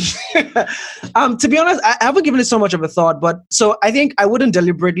 To be honest, I haven't given it so much of a thought, but so I think I wouldn't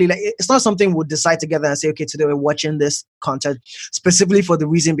deliberately, it's not something we'll decide together and say, okay, today we're watching this content specifically for the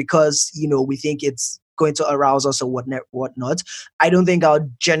reason because, we think it's going to arouse us or whatnot. I don't think I'll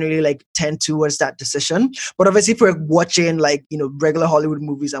generally tend towards that decision. But obviously if we're watching regular Hollywood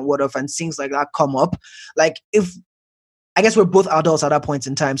movies and whatever and things like that come up, if I guess we're both adults at that point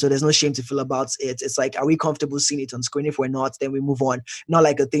in time, so there's no shame to feel about it. It's like, are we comfortable seeing it on screen? If we're not, then we move on. Not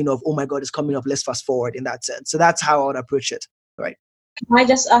like a thing of, oh my God, it's coming up, let's fast forward in that sense. So that's how I would approach it, right? Can I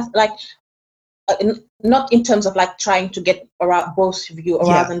just ask, not in terms of trying to get around both of you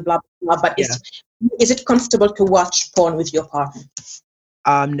rather than blah, blah, blah, but is it comfortable to watch porn with your partner?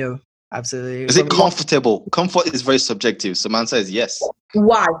 No, absolutely. Is it comfortable? Comfort is very subjective. So my answer is yes.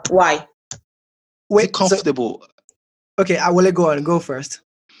 Why? Is it comfortable? Okay, I will go first.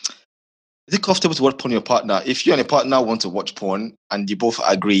 Is it comfortable to watch porn with your partner? If you and your partner want to watch porn and you both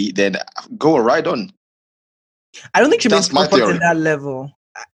agree, then go right on. I don't think she means comfort in that level.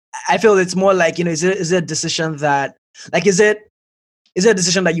 I feel it's more like, is it a decision that, is it a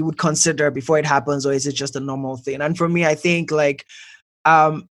decision that you would consider before it happens, or is it just a normal thing? And for me, I think it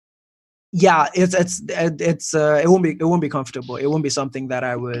won't be comfortable. It won't be something that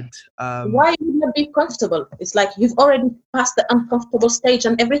I would. Why would not be comfortable? It's like you've already passed the uncomfortable stage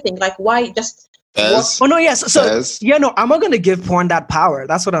and everything. Like, why just? Oh no, yes. So I'm not going to give porn that power.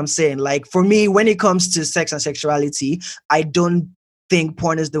 That's what I'm saying. Like for me, when it comes to sex and sexuality, I don't think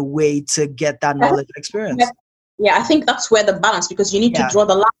porn is the way to get that knowledge and experience. Yeah, I think that's where the balance, because you need to draw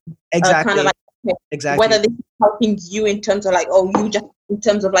the line. Exactly. Exactly. Whether this is helping you in terms of you just in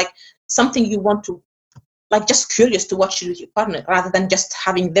terms of something you want to just curious to watch it with your partner, rather than just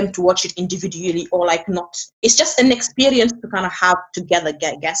having them to watch it individually or not. It's just an experience to kind of have together,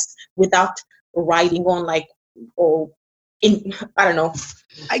 I guess, without riding on I don't know.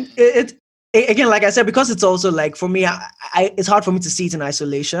 Again, like I said, because it's also for me, it's hard for me to see it in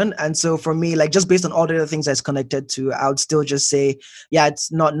isolation. And so for me, just based on all the other things that's connected to, I would still just say,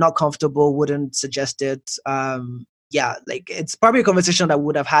 it's not comfortable, wouldn't suggest it. It's probably a conversation that I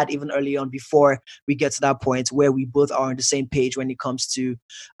would have had even early on before we get to that point where we both are on the same page when it comes to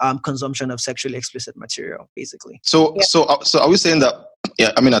consumption of sexually explicit material, basically. So are we saying that,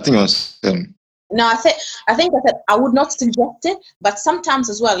 I mean, I think it was... No, I think that I would not suggest it, but sometimes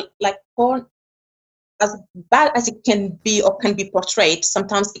as well, porn, as bad as it can be or can be portrayed,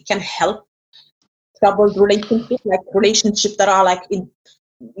 sometimes it can help troubled relationships, relationships that are in,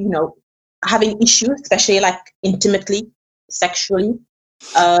 having issues, especially like intimately, sexually,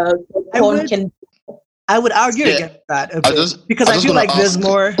 porn can. I would argue against that a bit because I feel like there's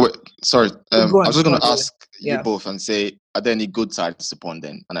more. Wait, sorry, I was just going to on. ask you both and say, are there any good sides to porn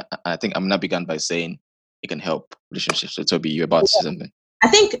then? And I think Amina began by saying it can help relationships. So Toby, you're about to say something. I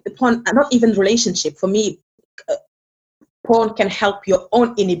think porn, not even relationship. For me, porn can help your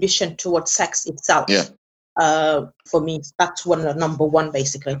own inhibition towards sex itself. Yeah. For me, that's number one,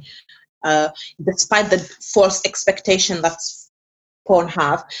 basically. Despite the false expectation that porn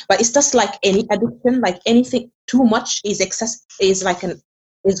have, but it's just like any addiction, like anything too much is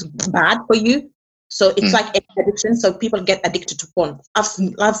bad for you. So it's like any addiction. So people get addicted to porn.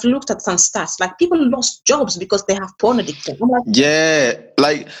 I've looked at some stats, like people lost jobs because they have porn addiction. I'm like, yeah,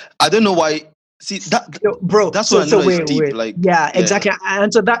 like I don't know why. See that, bro. That's what I know is deep. Like, exactly.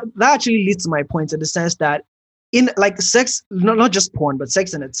 And so that actually leads to my point in the sense that in like sex, not just porn, but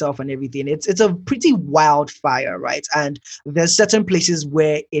sex in itself and everything, it's a pretty wildfire, right? And there's certain places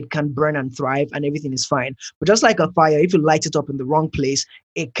where it can burn and thrive and everything is fine. But just like a fire, if you light it up in the wrong place,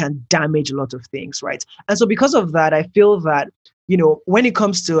 it can damage a lot of things, right? And so because of that, I feel that, you know, when it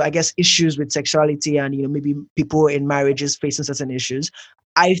comes to, I guess, issues with sexuality and, you know, maybe people in marriages facing certain issues,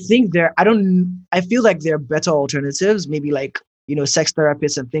 I think I feel like there are better alternatives, maybe like, you know, sex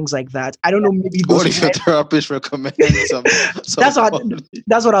therapists and things like that. I don't know, maybe what if your therapist recommends some that's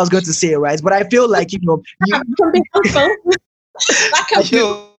what I was going to say, right? But I feel like, you know,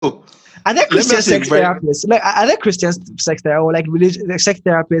 are there Christian sex therapists? Like, are there Christian sex therapists or like religious sex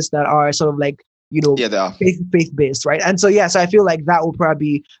therapists that are sort of like, you know, faith-based, right? And so, so I feel like that will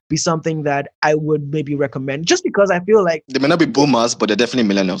probably be something that I would maybe recommend, just because I feel like they may not be boomers, but they're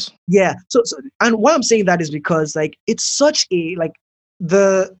definitely millennials. Yeah. So, and why I'm saying that is because like it's such a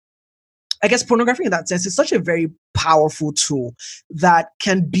I guess pornography in that sense is such a very powerful tool that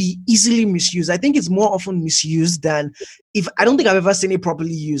can be easily misused. I think it's more often misused than I don't think I've ever seen it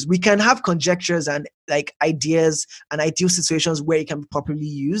properly used. We can have conjectures and like ideas and ideal situations where it can be properly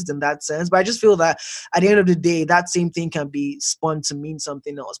used in that sense. But I just feel that at the end of the day, that same thing can be spun to mean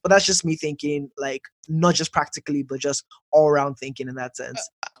something else. But that's just me thinking, like, not just practically, but just all around thinking in that sense.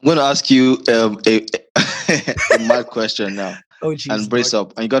 I'm going to ask you a mad question now. Oh, geez, and brace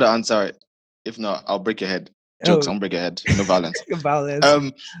up. And you got to answer it. If not, I'll break your head. Jokes, I'll break your head. No violence.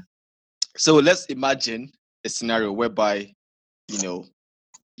 Violence. So let's imagine a scenario whereby, you know,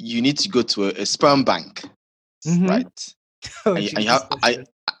 you need to go to a sperm bank, right? I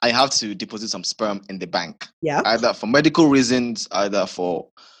have to deposit some sperm in the bank. Yeah. Either for medical reasons, either for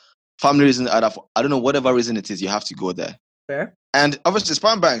family reasons, either for, I don't know, whatever reason it is, you have to go there. Fair. And obviously,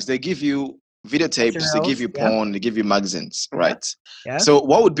 sperm banks, they give you videotapes, they give you porn, they give you magazines, right? Yeah. So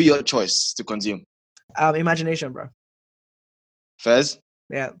what would be your choice to consume? Imagination, bro. Fez?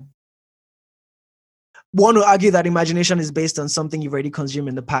 Yeah. Want to argue that imagination is based on something you've already consumed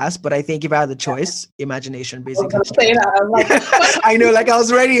in the past, but I think if I had the choice, imagination basically. I know, like I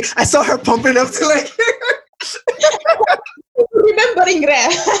was ready. I saw her pumping up to like remembering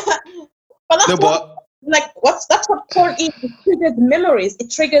that. That's what porn is. It triggers memories.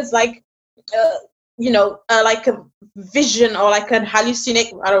 It triggers like like a vision or like an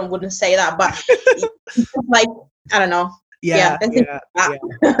hallucinate. Wouldn't say that, but it's like I don't know. Yeah.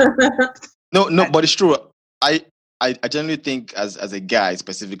 No, but it's true. I generally think as a guy,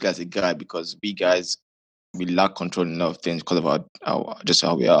 specifically as a guy, because we guys, we lack control in a lot of things because of our just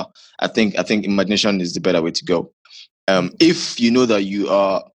how we are. I think imagination is the better way to go. If you know that you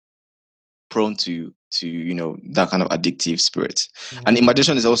are prone to that kind of addictive spirit, and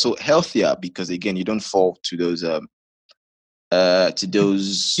imagination is also healthier because again you don't fall to those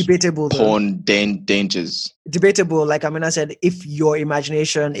debatable porn dangers. Debatable, like Amina said, if your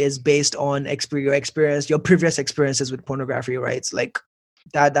imagination is based on your previous experiences with pornography, right? Like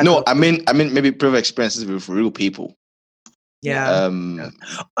that. No, I mean maybe previous experiences with real people. Yeah.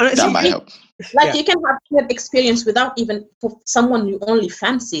 That might help. Like you can have shared experience without even for someone you only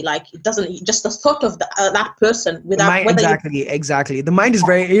fancy. Like it doesn't just the thought of that person without exactly. The mind is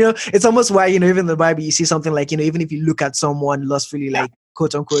very it's almost why even in the Bible you see something like even if you look at someone lustfully, like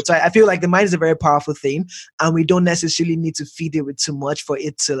quote unquote. So I feel like the mind is a very powerful thing, and we don't necessarily need to feed it with too much for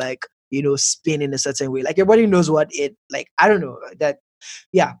it to like spin in a certain way. Like everybody knows what it like. I don't know that.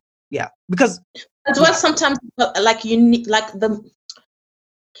 Yeah, because as well sometimes like you need like the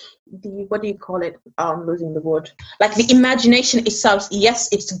what do you call it? I'm losing the word. Like the imagination itself, yes,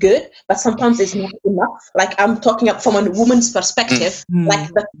 it's good, but sometimes it's not enough. Like I'm talking up from a woman's perspective. Like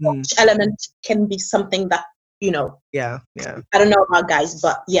the touch element can be something that Yeah. I don't know about guys,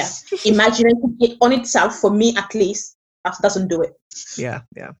 but yeah, imagination on itself, for me at least, That doesn't do it. Yeah.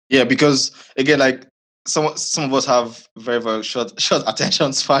 Yeah, because again, like some of us have very, very short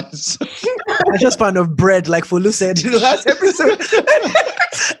attention spans. I just found of bread, like Folu said in the last episode.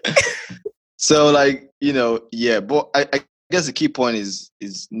 So like, yeah, but I guess the key point is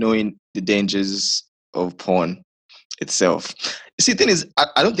knowing the dangers of porn itself. See, the thing is,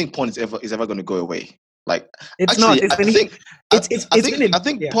 I don't think porn is ever going to go away. Like, It's actually, not. It's been, I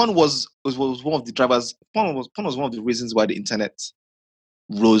think porn was one of the drivers. Porn was one of the reasons why the internet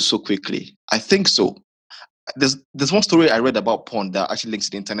rose so quickly. I think so. There's one story I read about porn that actually links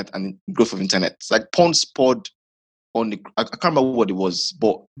to the internet and the growth of internet. It's like porn spurred on the. I can't remember what it was,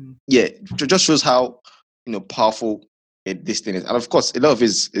 but yeah, it just shows how powerful this thing is. And of course, a lot of it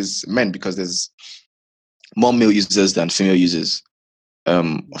is men, because there's more male users than female users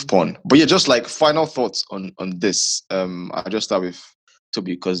of porn. But yeah, just like final thoughts on this. I'll just start with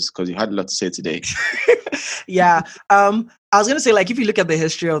Toby, because you had a lot to say today. Yeah. I was gonna say, like, if you look at the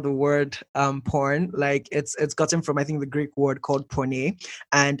history of the word porn, like it's gotten from, I think, the Greek word called porne,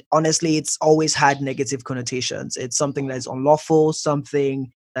 and honestly, it's always had negative connotations. It's something that is unlawful,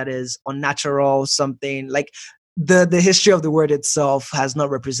 something that is unnatural, something like the history of the word itself has not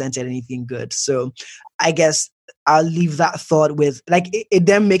represented anything good. So I guess I'll leave that thought with, like, it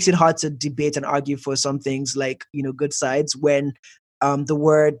then makes it hard to debate and argue for some things, like, good sides, when the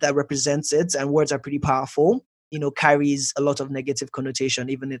word that represents it, and words are pretty powerful, carries a lot of negative connotation,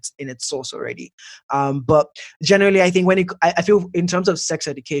 even in its source already. But generally, I think I feel in terms of sex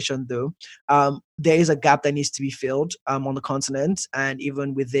education, though, there is a gap that needs to be filled on the continent, and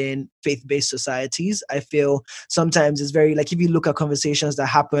even within faith-based societies. I feel sometimes it's very, like, if you look at conversations that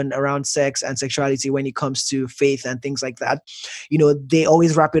happen around sex and sexuality when it comes to faith and things like that, they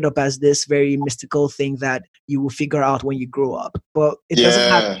always wrap it up as this very mystical thing that you will figure out when you grow up. But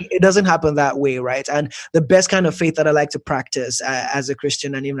it doesn't happen that way, right? And the best kind of faith that I like to practice as a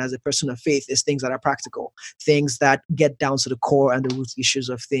Christian and even as a person of faith is things that are practical, things that get down to the core and the root issues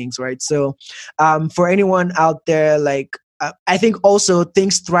of things, right? So for anyone out there, like, I think also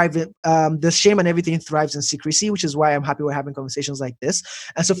things thrive, the shame and everything thrives in secrecy, which is why I'm happy we're having conversations like this.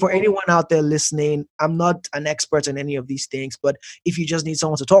 And so for anyone out there listening, I'm not an expert in any of these things, but if you just need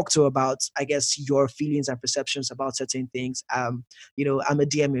someone to talk to about, I guess, your feelings and perceptions about certain things, I'm a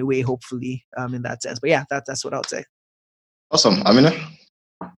DM away, hopefully, in that sense. But yeah, that's what I would say. Awesome. Amina?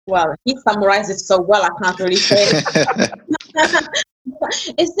 Well, he summarized it so well, I can't really say.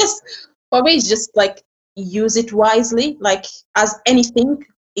 It's just, for me, it's just like, use it wisely. Like, as anything,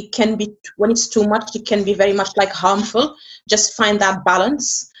 it can be, when it's too much, it can be very much like harmful. Just find that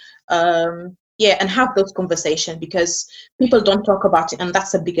balance. And have those conversations, because people don't talk about it, and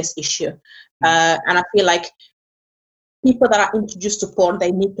that's the biggest issue. And I feel like people that are introduced to porn,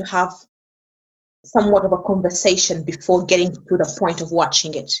 they need to have somewhat of a conversation before getting to the point of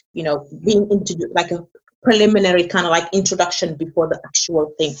watching it, being introduced, like a preliminary kind of like introduction before the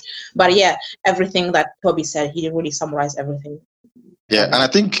actual thing. But yeah, everything that Toby said, he really summarized everything. Yeah, and I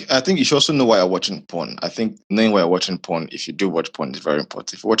think you should also know why you're watching porn. I think knowing why you're watching porn, if you do watch porn, is very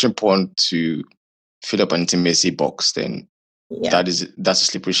important. If you're watching porn to fill up an intimacy box, then that's a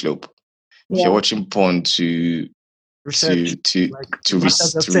slippery slope. If you're watching porn to research,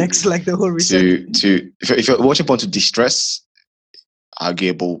 sex, like the whole research. If you're watching porn to distress,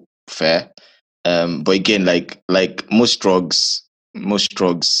 arguable, fair. But again, like most drugs,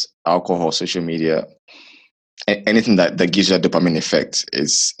 alcohol, social media, anything that gives you a dopamine effect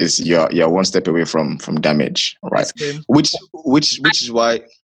is you're one step away from damage, right? Which is why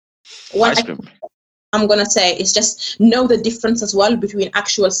ice cream. I'm gonna say is just know the difference as well between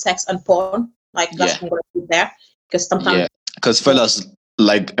actual sex and porn. Like, that's what I'm gonna put there, because sometimes because fellas,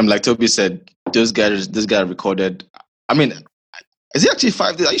 like Toby said, this guy recorded. I mean, is it actually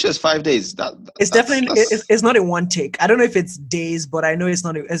 5 days? Are you sure it's 5 days? It's definitely it's not a one take. I don't know if it's days, but I know it's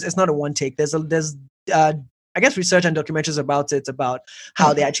not a one take. There's I guess research and documentaries about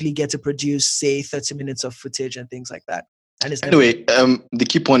how they actually get to produce, say, 30 minutes of footage and things like that. And it's anyway, the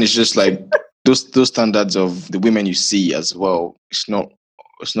key point is just like those standards of the women you see as well. It's not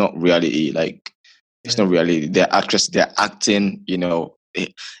reality. Like, it's not reality. They're actresses. They're acting.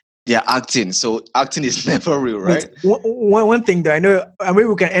 They're acting. So acting is never real, right? One thing though, I know, and maybe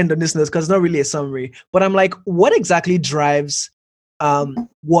we can end on this note because it's not really a summary, but I'm like, what exactly drives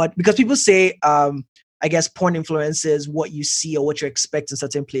what? Because people say, I guess porn influences what you see or what you expect in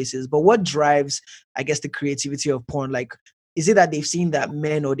certain places, but what drives, I guess, the creativity of porn? Like, is it that they've seen that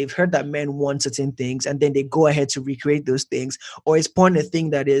men, or they've heard that men want certain things and then they go ahead to recreate those things? Or is porn a thing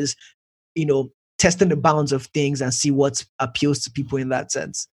that is, testing the bounds of things and see what appeals to people in that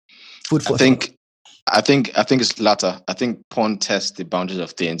sense? Food for thought. I think it's latter. I think porn tests the boundaries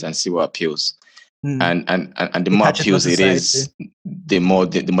of things and see what appeals. And the more appeals it is, the more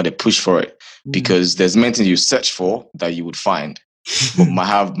they push for it, because there's many things you search for that you would find, but might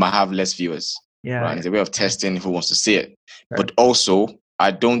have less viewers. Right? It's a way of testing who wants to see it. Right. But also,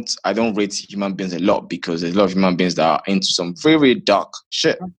 I don't rate human beings a lot, because there's a lot of human beings that are into some very, very dark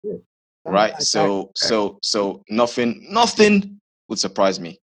shit. Right? So nothing would surprise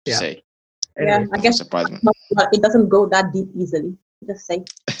me to say. Yeah, I guess surprise me. It doesn't go that deep easily. Just say.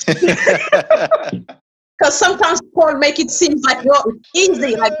 Because sometimes porn make it seem like it's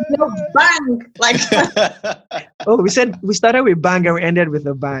easy, like bang, like. We started with bang and we ended with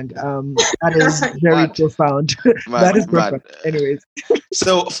a bang. That is very profound. That is profound. Anyways.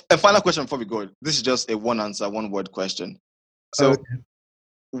 So a final question before we go. This is just a one answer, one word question. So,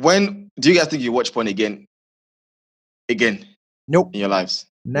 when do you guys think you watch porn again? Nope. In your lives?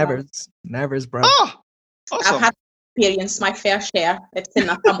 Never, bro. Oh, awesome. I've had experienced my fair share. It's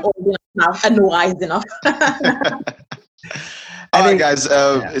enough. I'm old enough now and wise enough. All right, guys.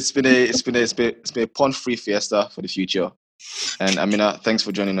 It's been a porn-free fiesta for the future. And Amina, thanks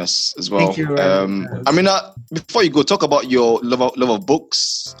for joining us as well. Thank you. Amina, before you go, talk about your love of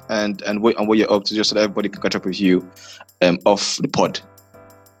books and what you're up to, just so that everybody can catch up with you off the pod.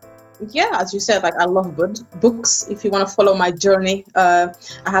 Yeah, as you said, like I love books. If you want to follow my journey, I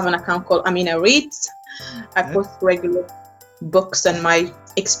have an account called Amina Reads. I post regular books and my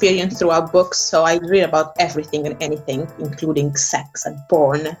experience throughout books. So I read about everything and anything, including sex and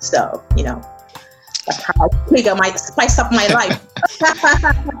porn. So, that's how I might spice up my life.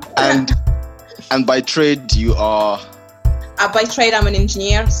 and by trade, you are? By trade, I'm an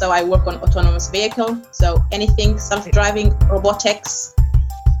engineer. So I work on autonomous vehicle. So anything self-driving, robotics,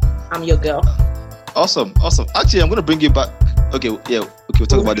 I'm your girl. Awesome. Actually, I'm going to bring you back. Okay, we'll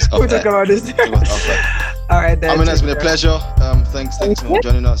talk about this. We'll talk about this. All right, then. Amina, it's been a pleasure. Thanks for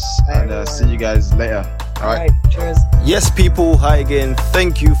joining us, and see you guys later. All right. Cheers. Yes, people. Hi again.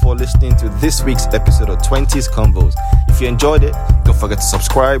 Thank you for listening to this week's episode of 20s Convos. If you enjoyed it, don't forget to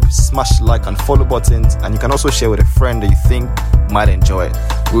subscribe, smash the like and follow buttons, and you can also share with a friend that you think might enjoy it.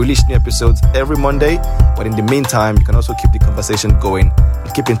 We release new episodes every Monday, but in the meantime, you can also keep the conversation going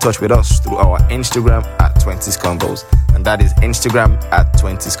and keep in touch with us through our Instagram at 20s Convos, and that is Instagram at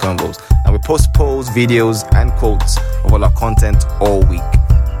 20s Convos. And we post polls, videos, and quotes of all our content all week.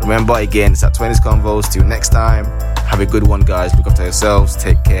 Remember, again, it's at 20s Convos. Till next time, have a good one, guys. Look after yourselves,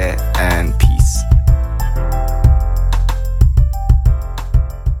 take care, and peace.